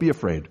 Don't be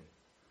afraid.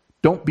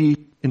 Don't be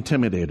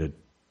intimidated.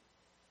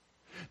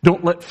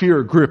 Don't let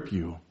fear grip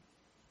you.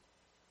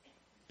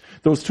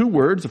 Those two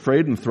words,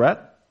 afraid and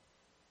threat,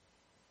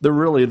 they're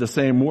really the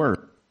same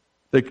word.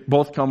 They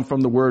both come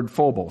from the word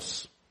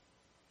phobos.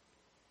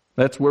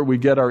 That's where we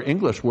get our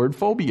English word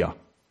phobia.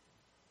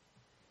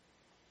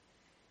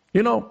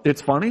 You know,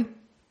 it's funny.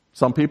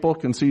 Some people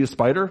can see a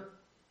spider.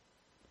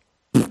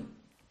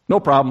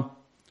 No problem.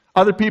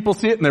 Other people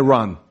see it and they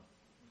run.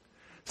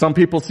 Some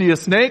people see a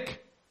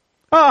snake.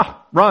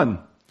 Run.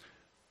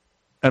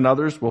 And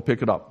others will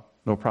pick it up.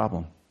 No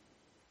problem.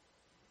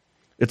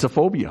 It's a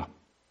phobia.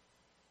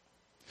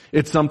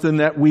 It's something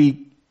that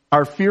we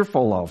are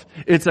fearful of.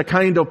 It's a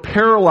kind of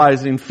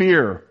paralyzing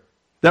fear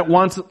that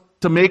wants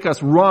to make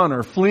us run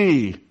or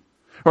flee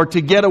or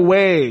to get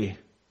away.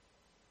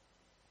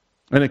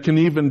 And it can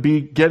even be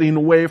getting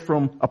away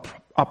from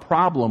a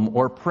problem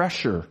or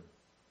pressure.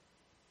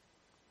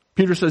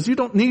 Peter says, you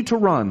don't need to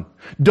run.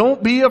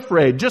 Don't be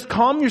afraid. Just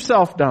calm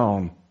yourself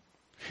down.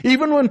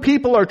 Even when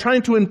people are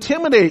trying to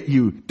intimidate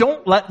you,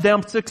 don't let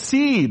them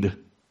succeed.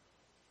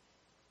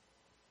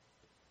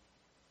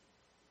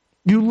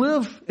 You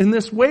live in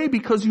this way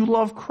because you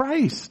love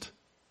Christ.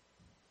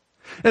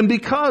 And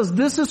because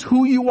this is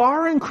who you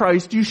are in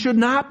Christ, you should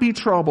not be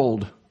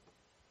troubled.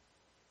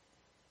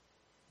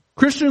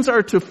 Christians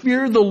are to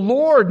fear the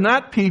Lord,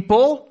 not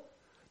people.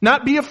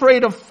 Not be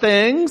afraid of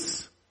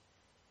things.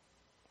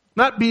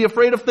 Not be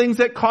afraid of things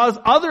that cause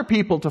other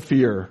people to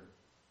fear.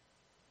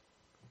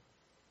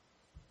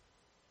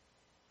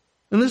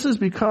 And this is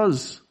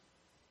because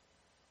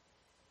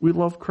we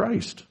love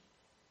Christ.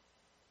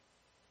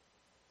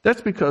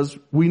 That's because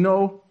we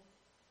know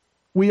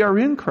we are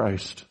in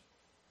Christ.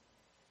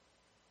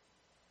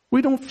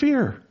 We don't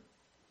fear.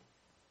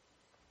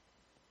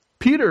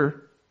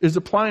 Peter is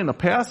applying a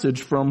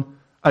passage from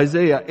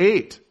Isaiah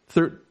 8,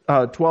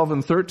 12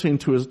 and 13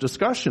 to his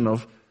discussion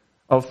of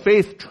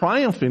faith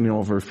triumphing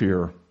over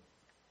fear.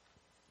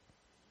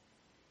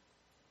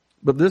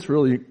 But this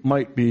really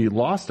might be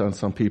lost on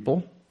some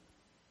people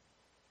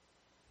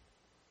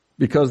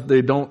because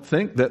they don't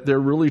think that they're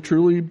really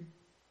truly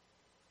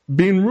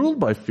being ruled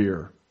by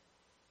fear.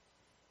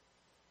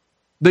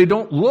 They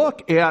don't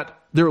look at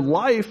their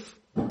life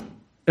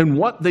and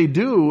what they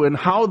do and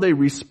how they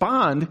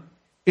respond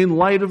in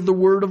light of the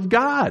Word of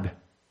God.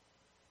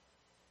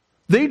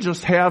 They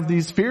just have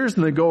these fears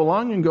and they go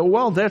along and go,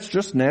 well, that's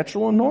just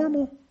natural and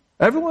normal.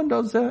 Everyone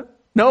does that.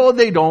 No,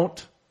 they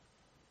don't.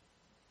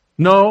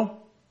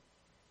 No.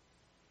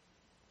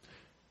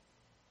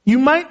 You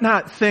might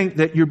not think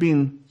that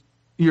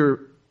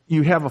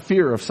you have a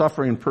fear of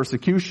suffering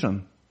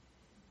persecution,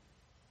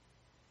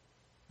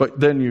 but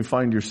then you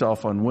find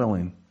yourself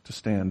unwilling to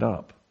stand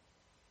up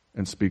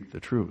and speak the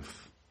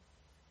truth.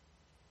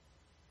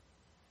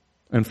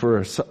 And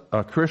for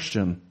a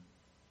Christian,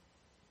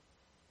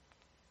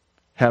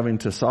 having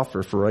to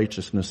suffer for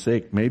righteousness'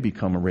 sake may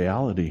become a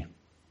reality.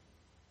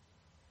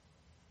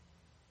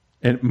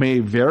 It may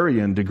vary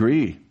in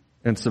degree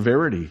and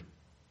severity.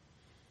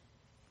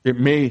 It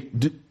may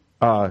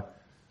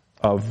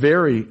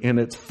vary in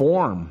its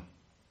form,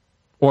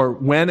 or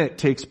when it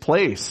takes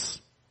place,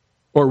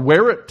 or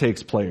where it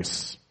takes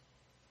place.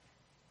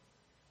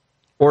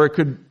 Or it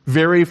could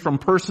vary from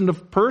person to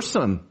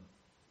person.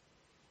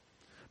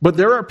 But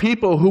there are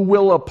people who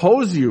will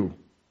oppose you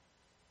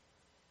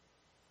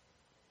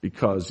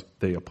because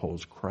they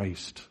oppose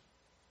Christ.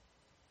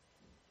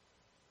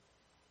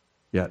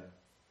 Yet,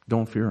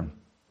 don't fear them.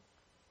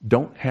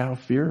 Don't have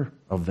fear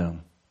of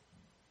them.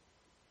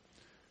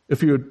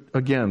 If you would,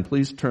 again,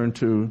 please turn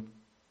to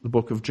the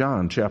book of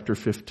John, chapter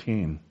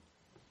 15,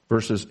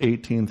 verses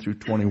 18 through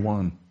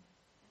 21.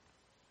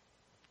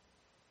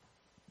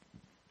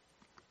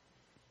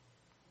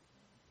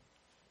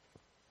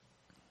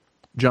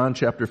 John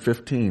chapter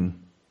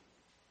 15,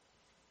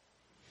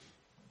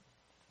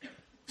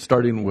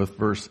 starting with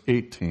verse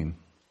 18.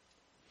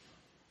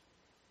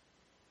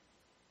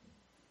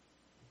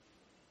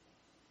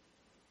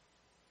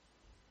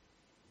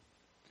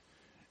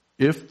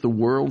 If the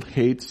world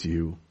hates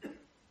you,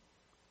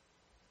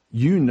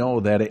 you know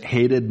that it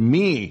hated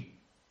me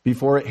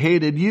before it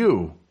hated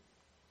you.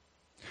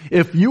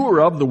 If you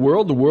were of the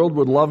world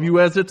would love you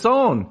as its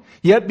own.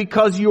 Yet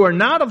because you are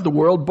not of the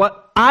world, but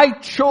I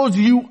chose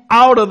you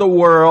out of the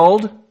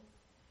world,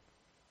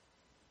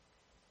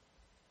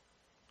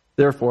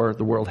 therefore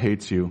the world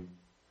hates you.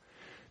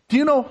 Do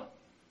you know,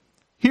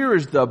 here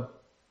is the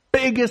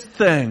biggest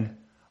thing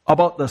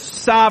about the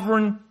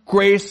sovereign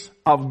grace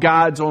of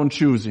God's own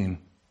choosing.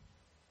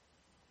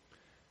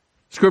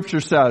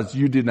 Scripture says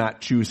you did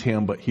not choose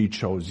him, but he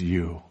chose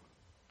you.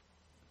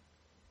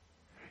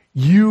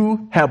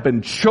 You have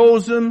been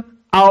chosen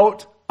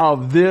out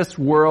of this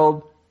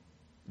world,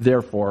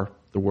 therefore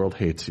the world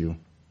hates you.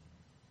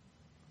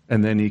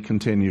 And then he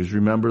continues,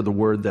 remember the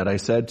word that I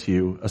said to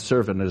you, a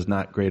servant is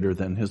not greater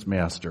than his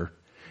master.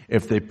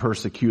 If they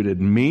persecuted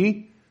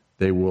me,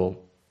 they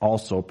will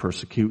also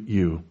persecute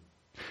you.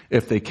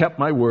 If they kept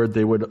my word,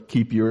 they would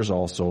keep yours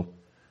also.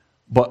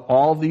 But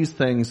all these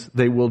things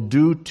they will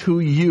do to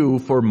you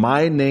for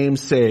my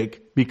name's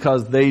sake,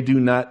 because they do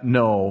not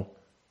know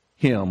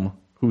him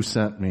who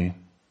sent me.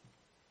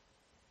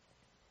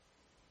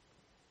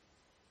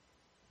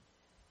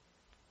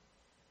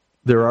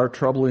 There are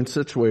troubling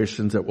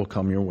situations that will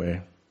come your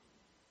way.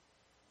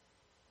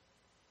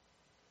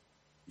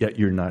 Yet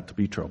you're not to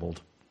be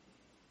troubled.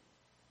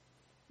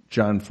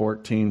 John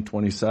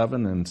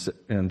 14:27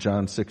 and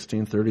John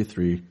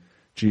 16:33,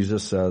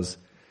 Jesus says,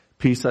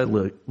 peace I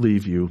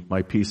leave you,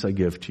 my peace I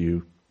give to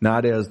you.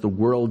 Not as the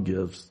world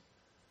gives,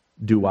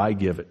 do I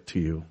give it to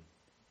you.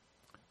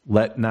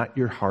 Let not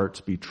your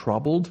hearts be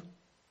troubled,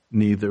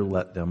 neither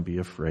let them be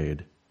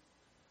afraid.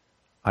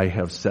 I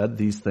have said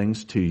these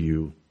things to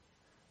you,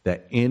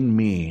 that in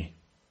me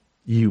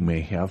you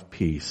may have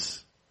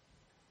peace.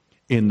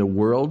 In the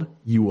world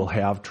you will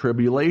have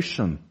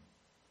tribulation,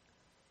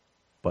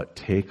 but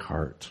take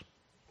heart.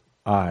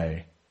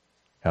 I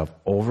have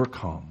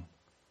overcome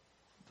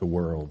the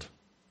world.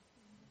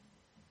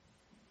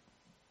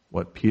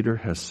 What Peter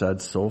has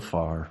said so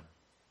far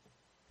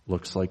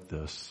looks like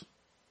this.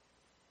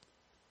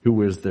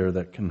 Who is there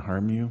that can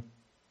harm you?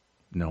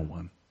 No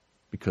one,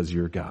 because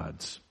you're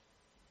God's.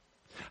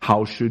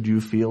 How should you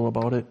feel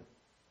about it?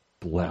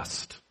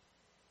 Blessed,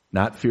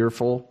 not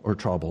fearful or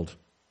troubled.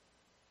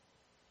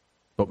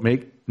 But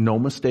make no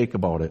mistake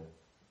about it.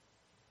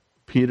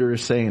 Peter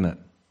is saying it.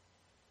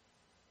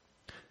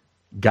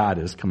 God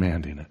is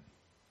commanding it.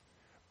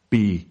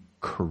 Be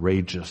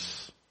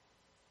courageous.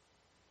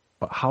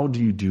 But how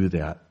do you do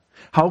that?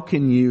 How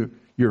can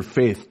your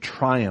faith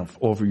triumph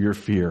over your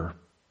fear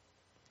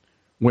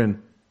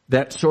when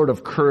that sort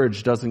of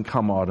courage doesn't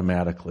come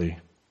automatically?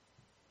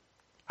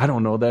 I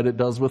don't know that it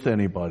does with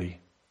anybody.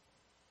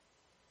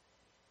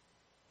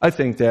 I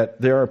think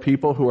that there are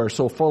people who are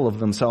so full of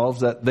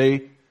themselves that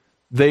they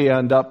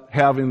end up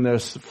having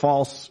this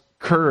false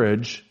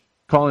courage,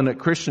 calling it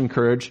Christian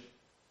courage,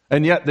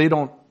 and yet they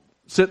don't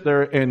sit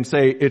there and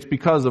say it's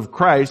because of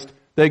Christ.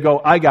 They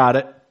go, I got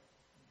it.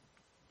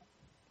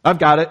 I've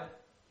got it.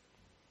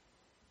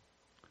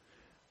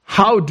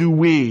 How do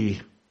we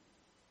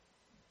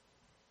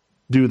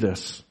do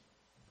this?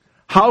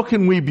 How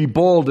can we be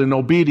bold and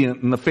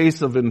obedient in the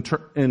face of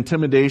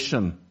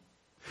intimidation?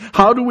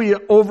 How do we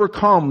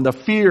overcome the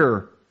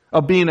fear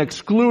of being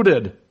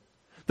excluded,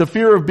 the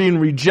fear of being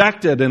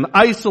rejected and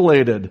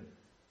isolated,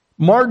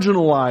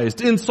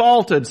 marginalized,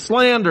 insulted,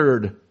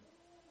 slandered,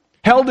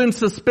 held in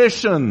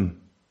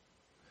suspicion?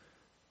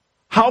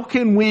 How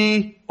can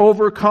we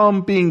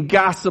overcome being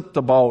gossiped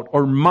about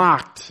or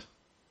mocked?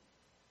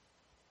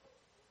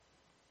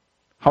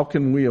 How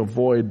can we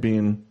avoid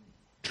being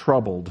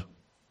troubled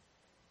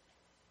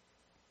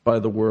by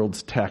the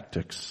world's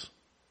tactics?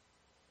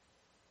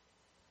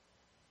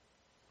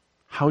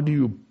 How do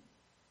you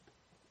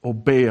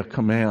obey a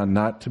command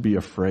not to be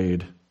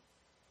afraid?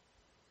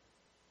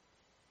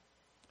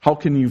 How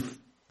can you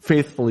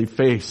faithfully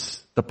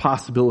face the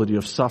possibility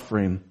of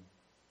suffering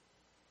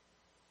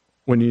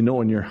when you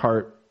know in your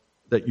heart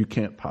that you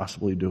can't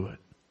possibly do it?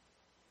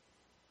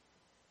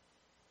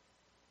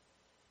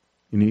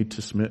 You need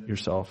to submit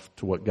yourself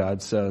to what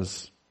God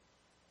says.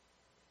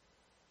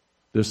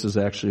 This is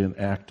actually an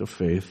act of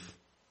faith,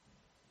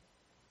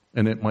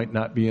 and it might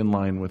not be in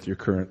line with your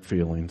current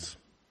feelings.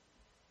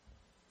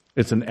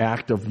 It's an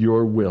act of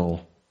your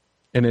will,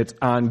 and it's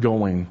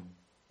ongoing.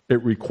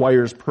 It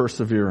requires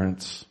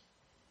perseverance.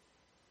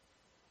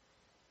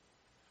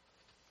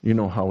 You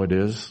know how it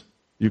is.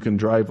 You can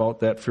drive out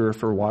that fear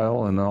for a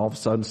while, and then all of a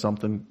sudden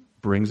something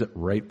brings it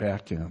right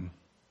back in.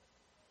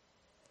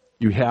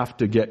 You have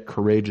to get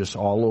courageous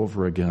all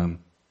over again.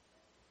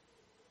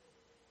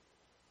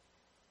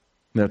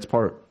 That's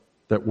part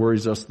that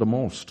worries us the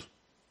most.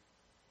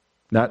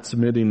 Not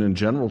submitting in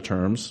general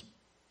terms,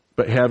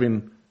 but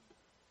having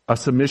a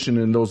submission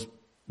in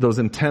those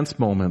intense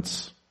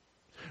moments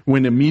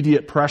when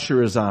immediate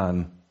pressure is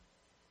on.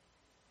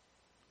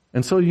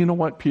 And so you know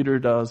what Peter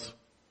does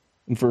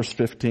in verse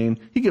 15?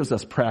 He gives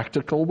us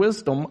practical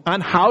wisdom on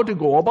how to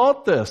go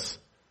about this.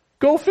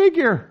 Go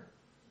figure.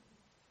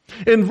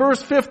 In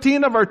verse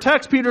 15 of our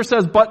text, Peter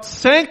says, "But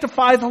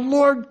sanctify the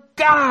Lord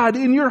God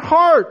in your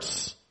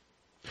hearts,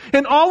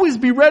 and always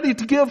be ready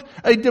to give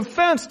a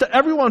defense to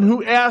everyone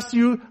who asks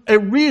you a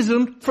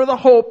reason for the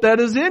hope that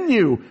is in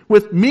you,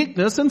 with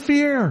meekness and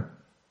fear."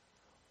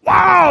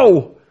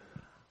 Wow!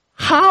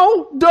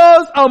 How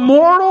does a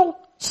mortal,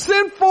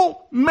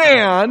 sinful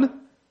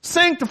man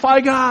sanctify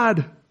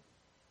God?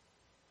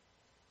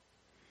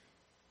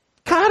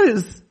 God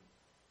is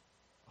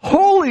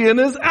holy in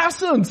His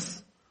essence.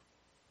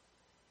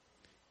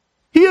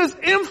 He is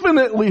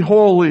infinitely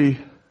holy.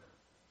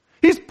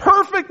 He's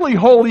perfectly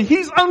holy.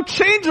 He's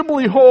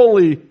unchangeably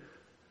holy.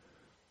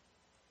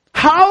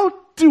 How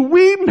do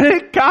we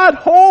make God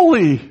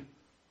holy?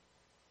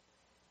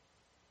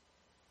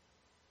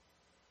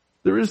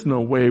 There is no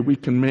way we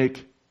can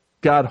make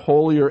God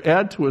holy or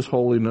add to His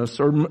holiness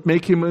or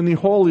make Him any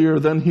holier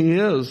than He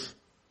is.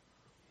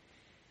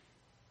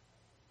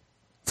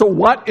 So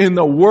what in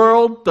the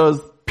world does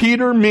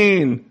Peter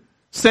mean?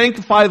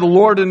 Sanctify the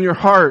Lord in your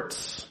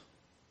hearts.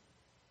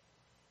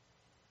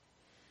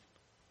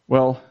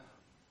 Well,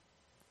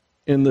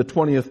 in the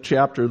 20th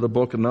chapter of the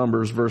book of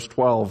Numbers, verse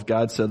 12,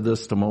 God said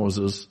this to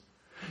Moses: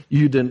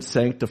 "You didn't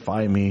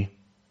sanctify me.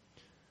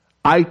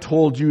 I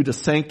told you to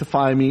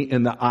sanctify me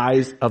in the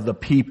eyes of the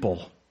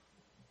people."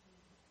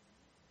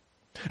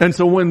 And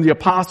so when the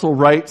apostle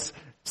writes,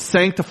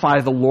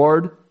 "Sanctify the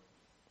Lord,"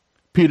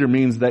 Peter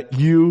means that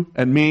you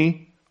and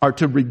me are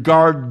to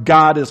regard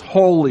God as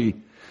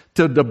holy,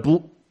 to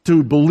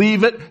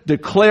believe it,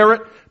 declare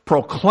it,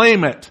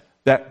 proclaim it,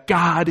 that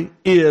God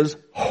is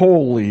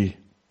holy.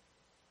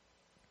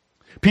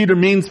 Peter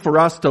means for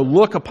us to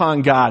look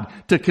upon God,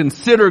 to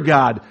consider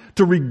God,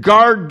 to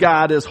regard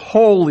God as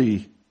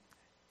holy,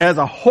 as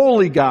a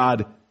holy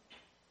God,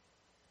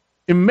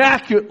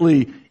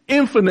 immaculately,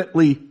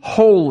 infinitely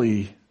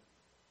holy.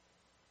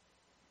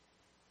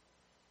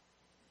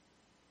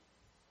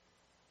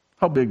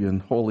 How big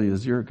and holy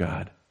is your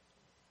God?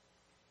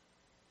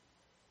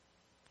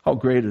 How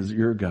great is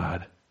your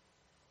God?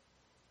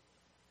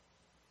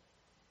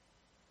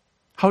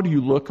 How do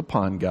you look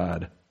upon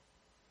God?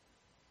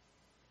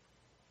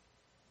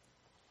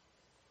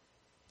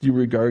 Do you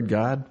regard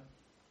God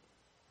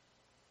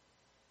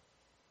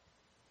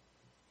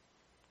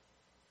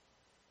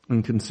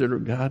and consider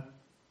God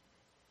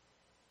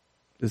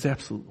as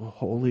absolutely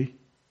holy?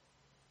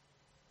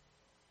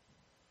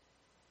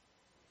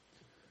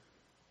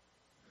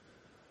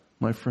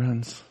 My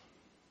friends,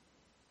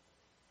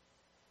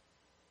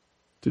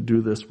 To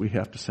do this, we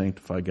have to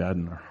sanctify God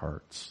in our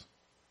hearts.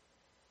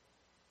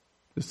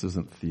 This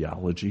isn't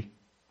theology.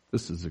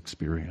 This is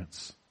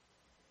experience.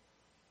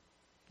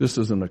 This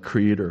isn't a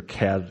creed or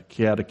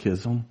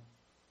catechism.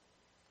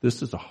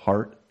 This is a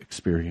heart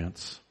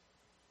experience.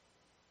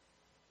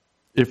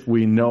 If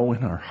we know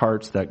in our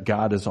hearts that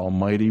God is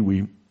almighty,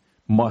 we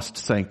must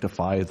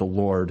sanctify the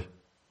Lord.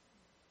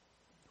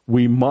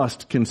 We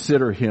must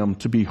consider him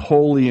to be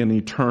holy and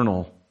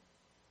eternal.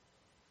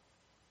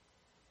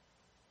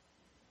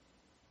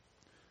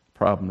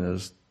 Problem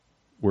is,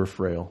 we're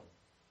frail.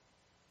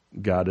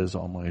 God is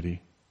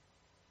almighty.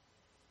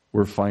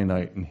 We're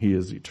finite and he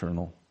is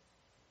eternal.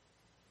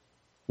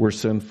 We're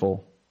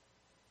sinful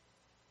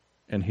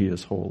and he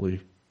is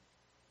holy.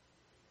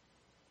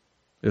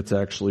 It's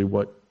actually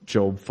what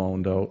Job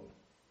found out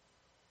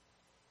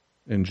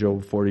in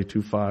Job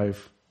 42:5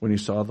 when he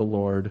saw the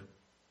Lord.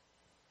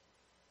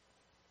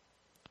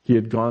 He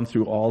had gone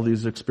through all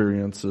these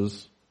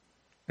experiences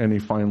and he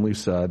finally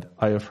said,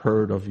 I have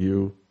heard of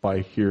you by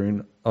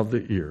hearing of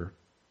the ear,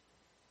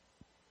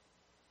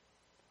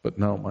 but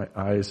now my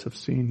eyes have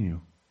seen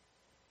you.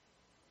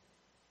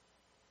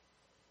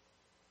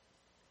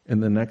 In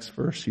the next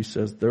verse he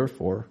says,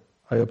 therefore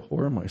I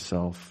abhor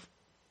myself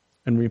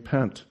and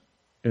repent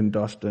in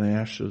dust and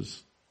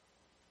ashes.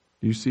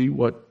 Do you see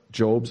what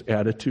Job's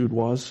attitude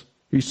was?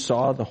 He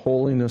saw the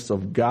holiness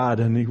of God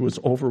and he was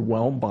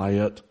overwhelmed by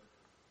it.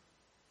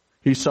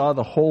 He saw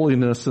the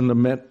holiness and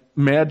the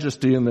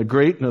majesty and the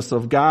greatness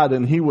of God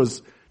and he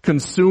was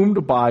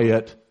consumed by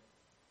it.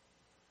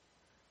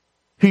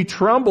 He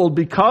trembled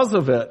because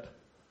of it.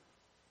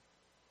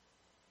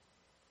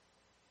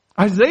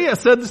 Isaiah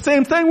said the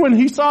same thing when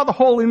he saw the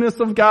holiness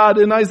of God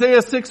in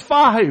Isaiah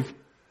 6:5.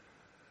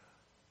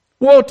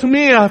 Woe to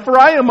me, for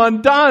I am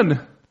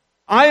undone.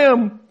 I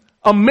am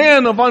a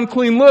man of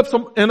unclean lips,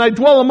 and I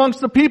dwell amongst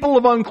the people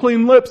of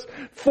unclean lips.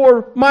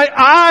 For my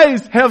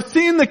eyes have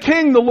seen the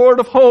King, the Lord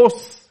of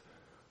hosts.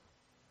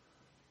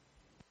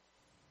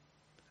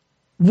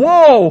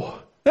 Woe!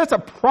 That's a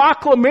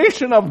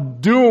proclamation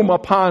of doom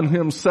upon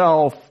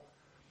himself.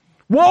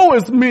 Woe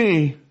is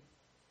me!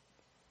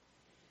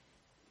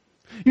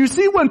 You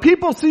see, when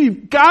people see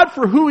God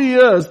for who he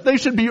is, they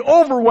should be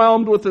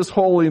overwhelmed with his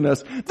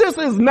holiness. This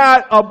is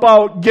not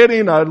about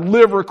getting a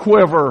liver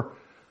quiver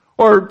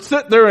or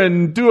sit there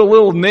and do a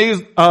little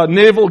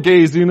navel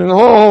gazing and,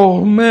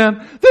 oh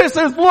man, this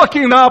is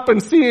looking up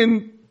and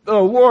seeing the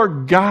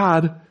Lord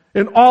God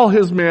in all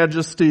his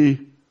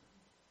majesty.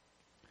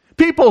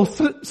 People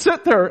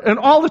sit there and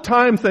all the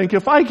time think,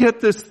 if I get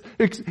this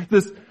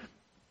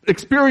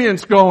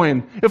experience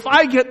going, if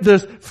I get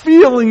this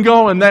feeling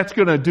going, that's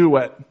going to do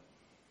it.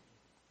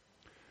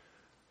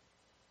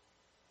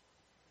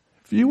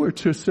 If you were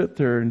to sit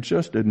there and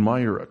just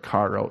admire a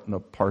car out in a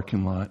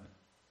parking lot,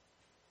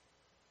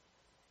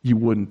 you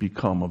wouldn't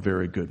become a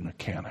very good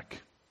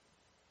mechanic.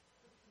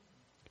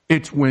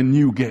 It's when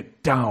you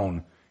get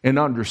down and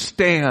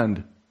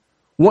understand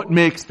what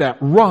makes that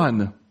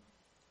run.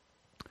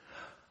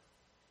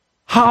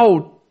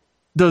 How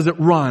does it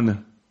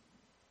run?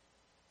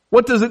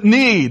 What does it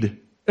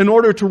need in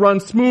order to run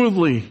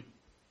smoothly?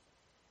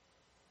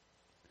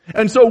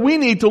 And so we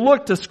need to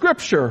look to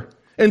Scripture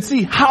and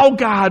see how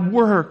God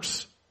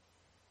works.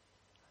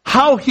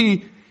 How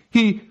He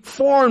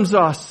forms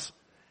us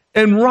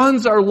and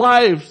runs our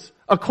lives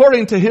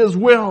according to his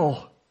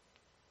will.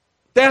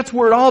 That's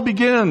where it all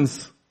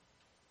begins.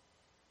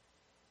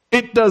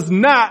 It does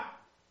not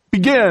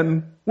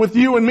begin with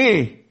you and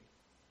me.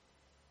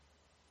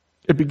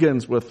 It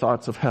begins with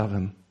thoughts of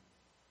heaven.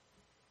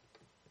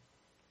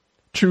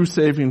 True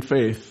saving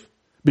faith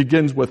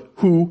begins with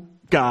who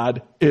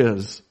God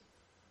is.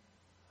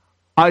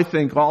 I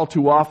think all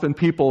too often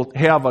people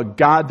have a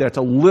God that's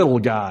a little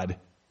God.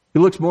 He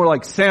looks more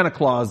like Santa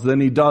Claus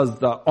than he does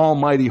the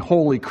almighty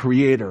holy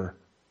creator.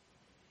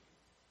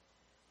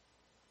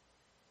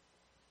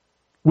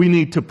 We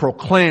need to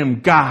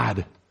proclaim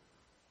God,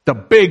 the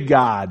big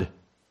God.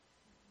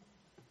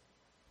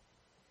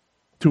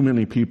 Too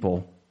many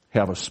people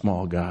have a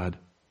small God.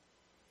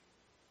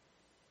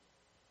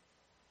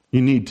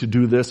 You need to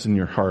do this in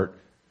your heart.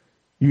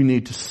 You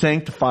need to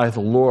sanctify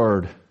the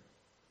Lord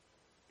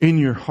in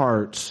your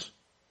hearts.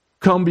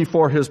 Come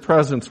before his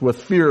presence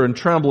with fear and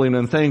trembling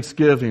and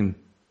thanksgiving.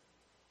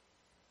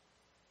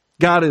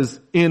 God is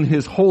in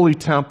his holy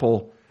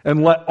temple,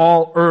 and let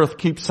all earth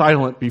keep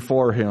silent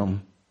before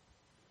him.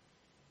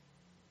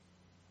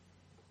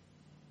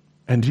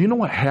 And do you know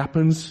what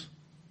happens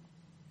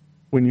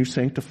when you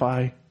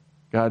sanctify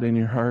God in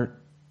your heart?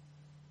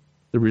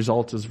 The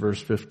result is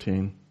verse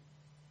 15.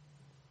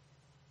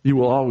 You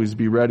will always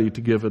be ready to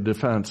give a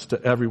defense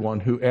to everyone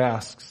who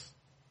asks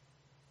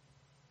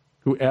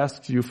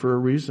you for a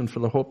reason for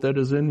the hope that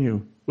is in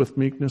you with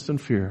meekness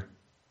and fear.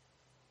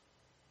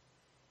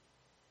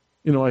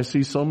 You know, I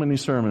see so many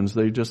sermons,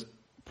 they just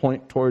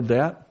point toward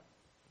that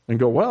and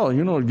go, well,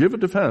 give a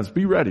defense,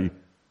 be ready.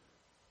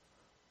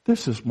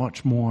 This is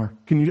much more.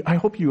 I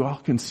hope you all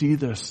can see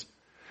this.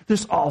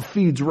 This all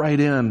feeds right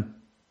in.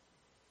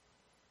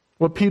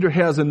 What Peter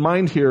has in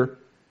mind here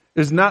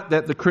is not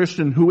that the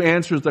Christian who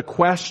answers the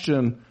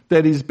question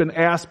that he's been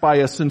asked by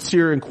a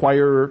sincere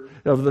inquirer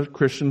of the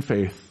Christian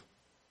faith.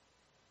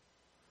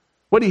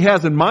 What he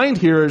has in mind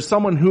here is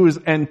someone who is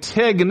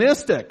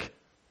antagonistic,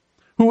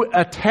 who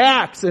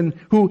attacks and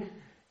who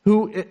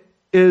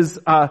is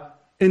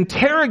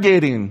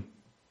interrogating.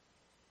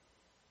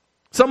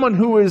 Someone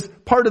who is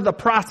part of the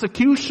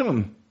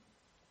prosecution.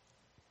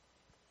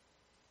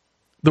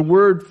 The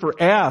word for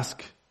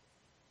ask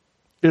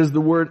is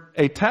the word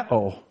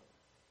eteo.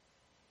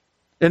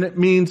 And it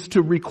means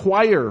to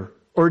require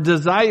or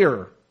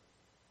desire.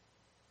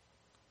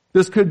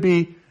 This could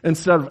be,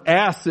 instead of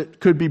ask, it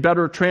could be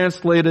better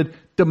translated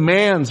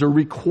demands or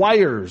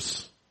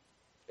requires,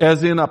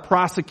 as in a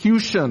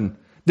prosecution,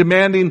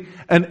 demanding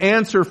an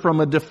answer from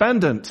a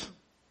defendant.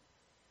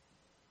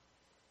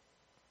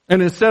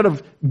 And instead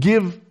of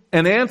give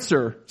an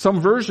answer,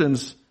 some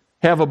versions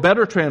have a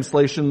better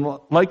translation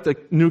like the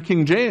New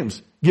King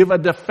James. Give a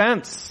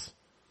defense.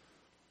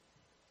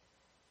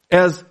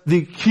 As the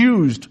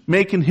accused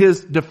making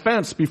his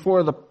defense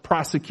before the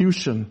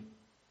prosecution.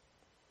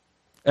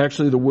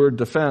 Actually, the word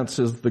defense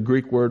is the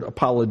Greek word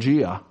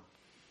apologia.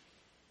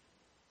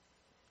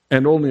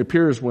 And only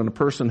appears when a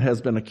person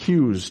has been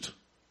accused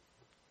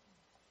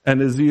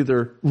and is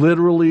either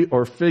literally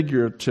or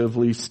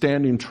figuratively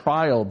standing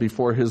trial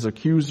before his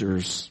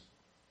accusers.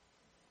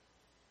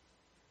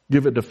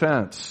 Give a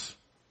defense.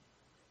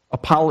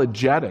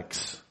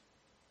 Apologetics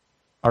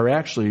are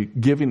actually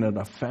giving an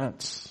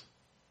offense.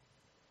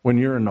 When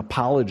you're an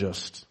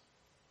apologist,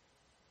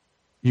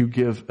 you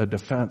give a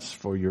defense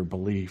for your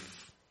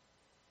belief.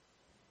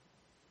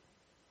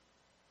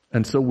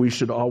 And so we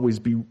should always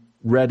be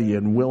ready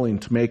and willing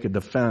to make a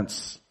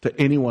defense to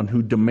anyone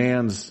who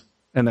demands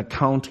an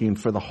accounting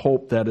for the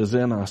hope that is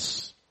in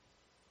us.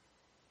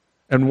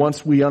 And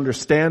once we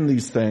understand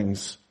these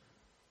things,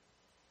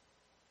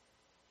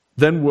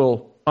 then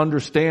we'll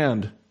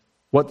understand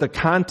what the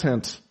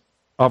content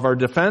of our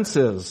defense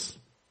is.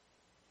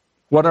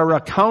 What our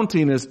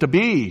accounting is to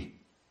be.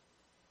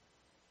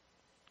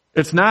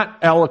 It's not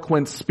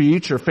eloquent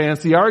speech or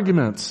fancy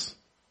arguments.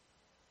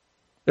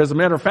 As a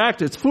matter of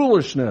fact, it's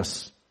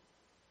foolishness.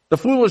 The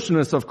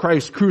foolishness of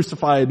Christ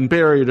crucified and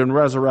buried and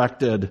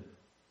resurrected.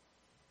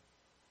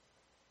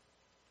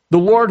 The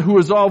Lord who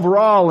is over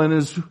all and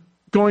is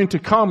going to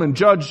come and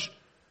judge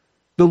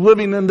the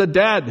living and the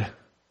dead.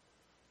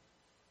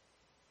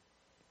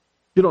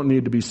 You don't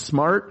need to be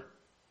smart.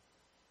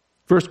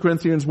 1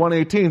 Corinthians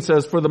 1:18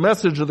 says, "For the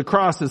message of the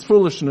cross is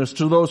foolishness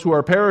to those who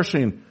are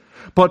perishing,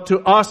 but to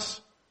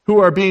us who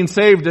are being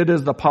saved, it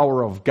is the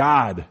power of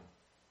God."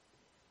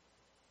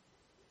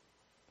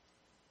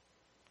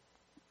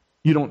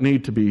 You don't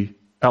need to be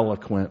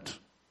eloquent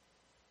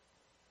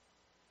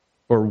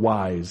or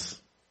wise,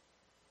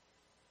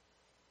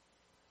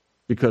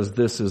 because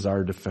this is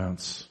our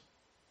defense.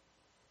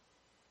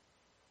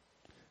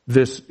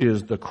 This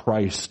is the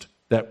Christ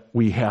that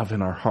we have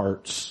in our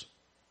hearts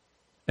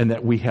and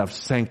that we have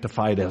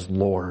sanctified as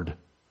Lord.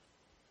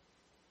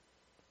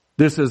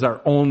 This is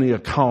our only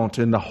account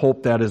in the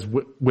hope that is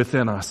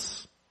within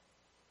us.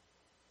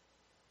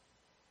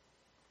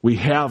 We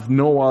have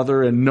no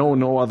other and know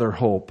no other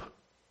hope.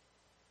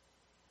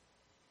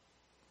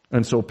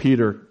 And so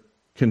Peter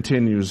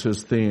continues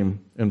his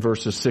theme in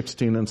verses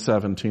 16 and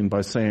 17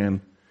 by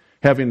saying,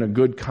 having a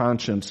good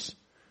conscience,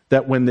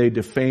 that when they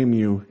defame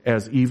you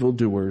as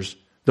evildoers,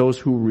 those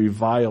who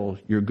revile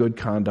your good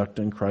conduct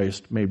in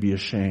Christ may be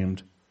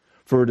ashamed.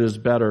 For it is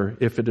better,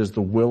 if it is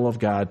the will of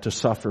God, to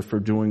suffer for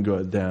doing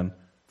good than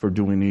for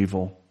doing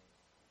evil.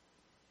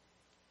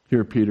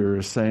 Here Peter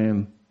is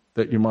saying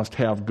that you must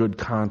have good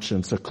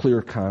conscience, a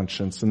clear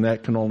conscience, and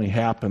that can only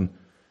happen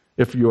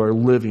if you are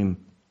living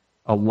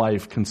a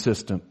life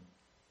consistent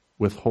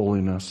with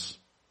holiness.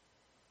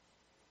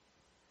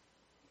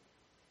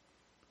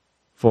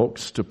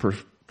 Folks, to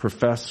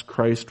profess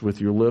Christ with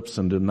your lips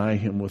and deny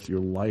Him with your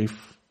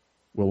life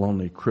will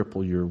only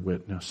cripple your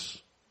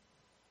witness,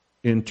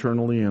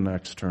 internally and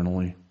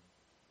externally.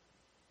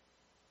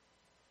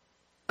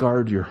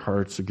 Guard your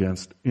hearts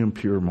against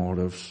impure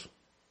motives.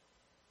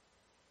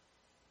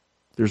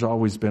 There's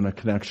always been a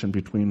connection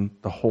between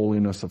the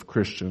holiness of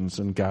Christians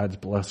and God's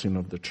blessing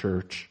of the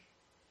church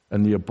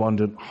and the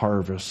abundant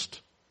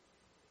harvest.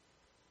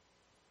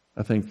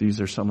 I think these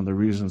are some of the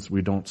reasons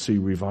we don't see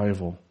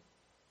revival.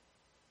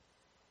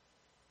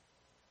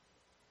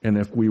 And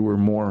if we were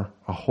more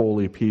a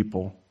holy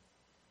people,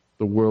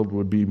 the world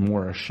would be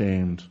more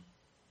ashamed.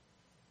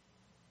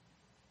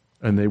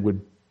 And they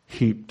would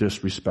heap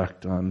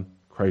disrespect on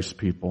Christ's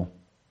people.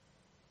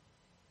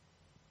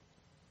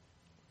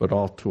 But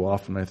all too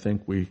often, I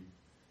think we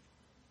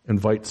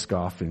invite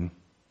scoffing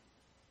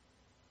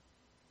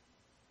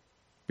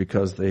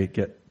because they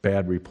get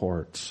bad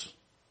reports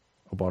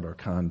about our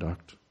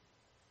conduct.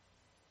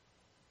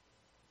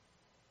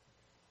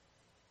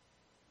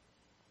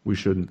 We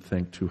shouldn't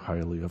think too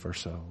highly of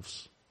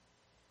ourselves.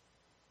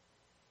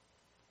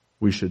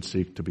 We should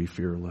seek to be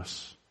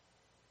fearless.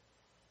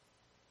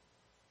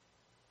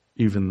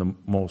 Even the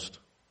most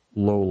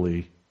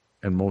lowly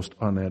and most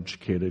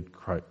uneducated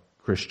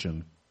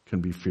Christian can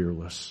be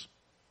fearless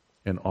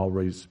and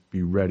always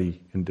be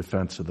ready in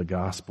defense of the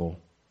gospel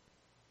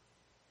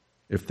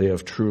if they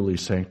have truly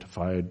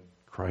sanctified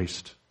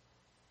Christ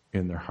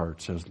in their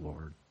hearts as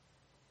Lord.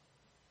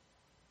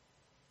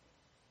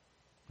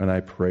 And I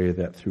pray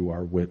that through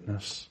our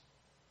witness,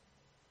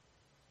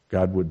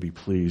 God would be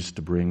pleased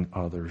to bring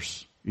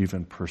others,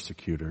 even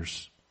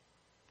persecutors,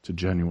 to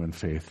genuine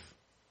faith,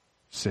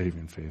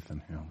 saving faith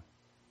in Him.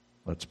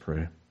 Let's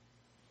pray.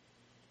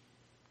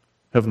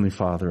 Heavenly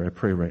Father, I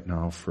pray right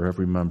now for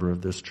every member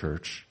of this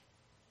church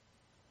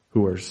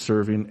who are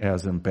serving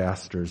as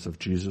ambassadors of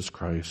Jesus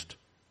Christ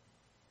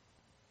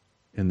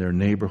in their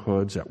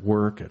neighborhoods, at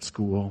work, at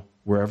school,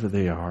 wherever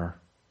they are.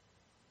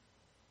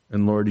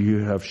 And Lord, you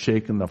have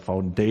shaken the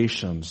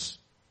foundations,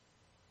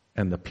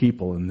 and the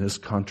people in this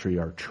country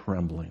are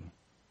trembling.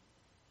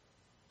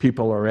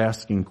 People are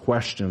asking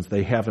questions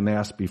they haven't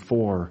asked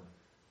before.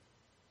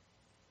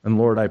 And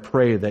Lord, I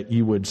pray that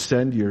you would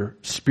send your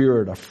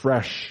Spirit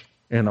afresh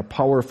in a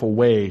powerful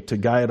way to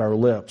guide our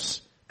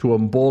lips, to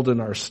embolden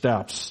our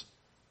steps,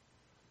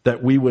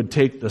 that we would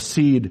take the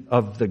seed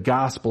of the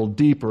gospel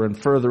deeper and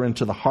further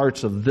into the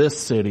hearts of this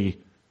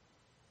city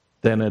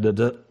than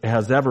it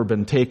has ever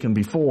been taken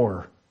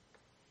before.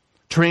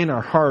 Train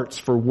our hearts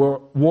for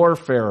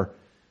warfare,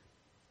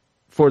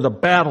 for the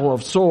battle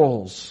of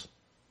souls.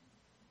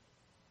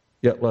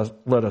 Yet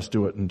let us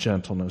do it in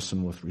gentleness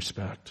and with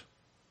respect.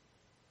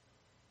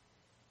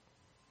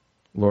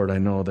 Lord, I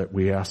know that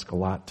we ask a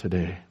lot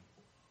today,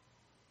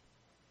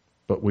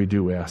 but we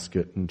do ask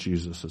it in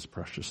Jesus'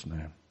 precious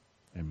name.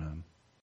 Amen.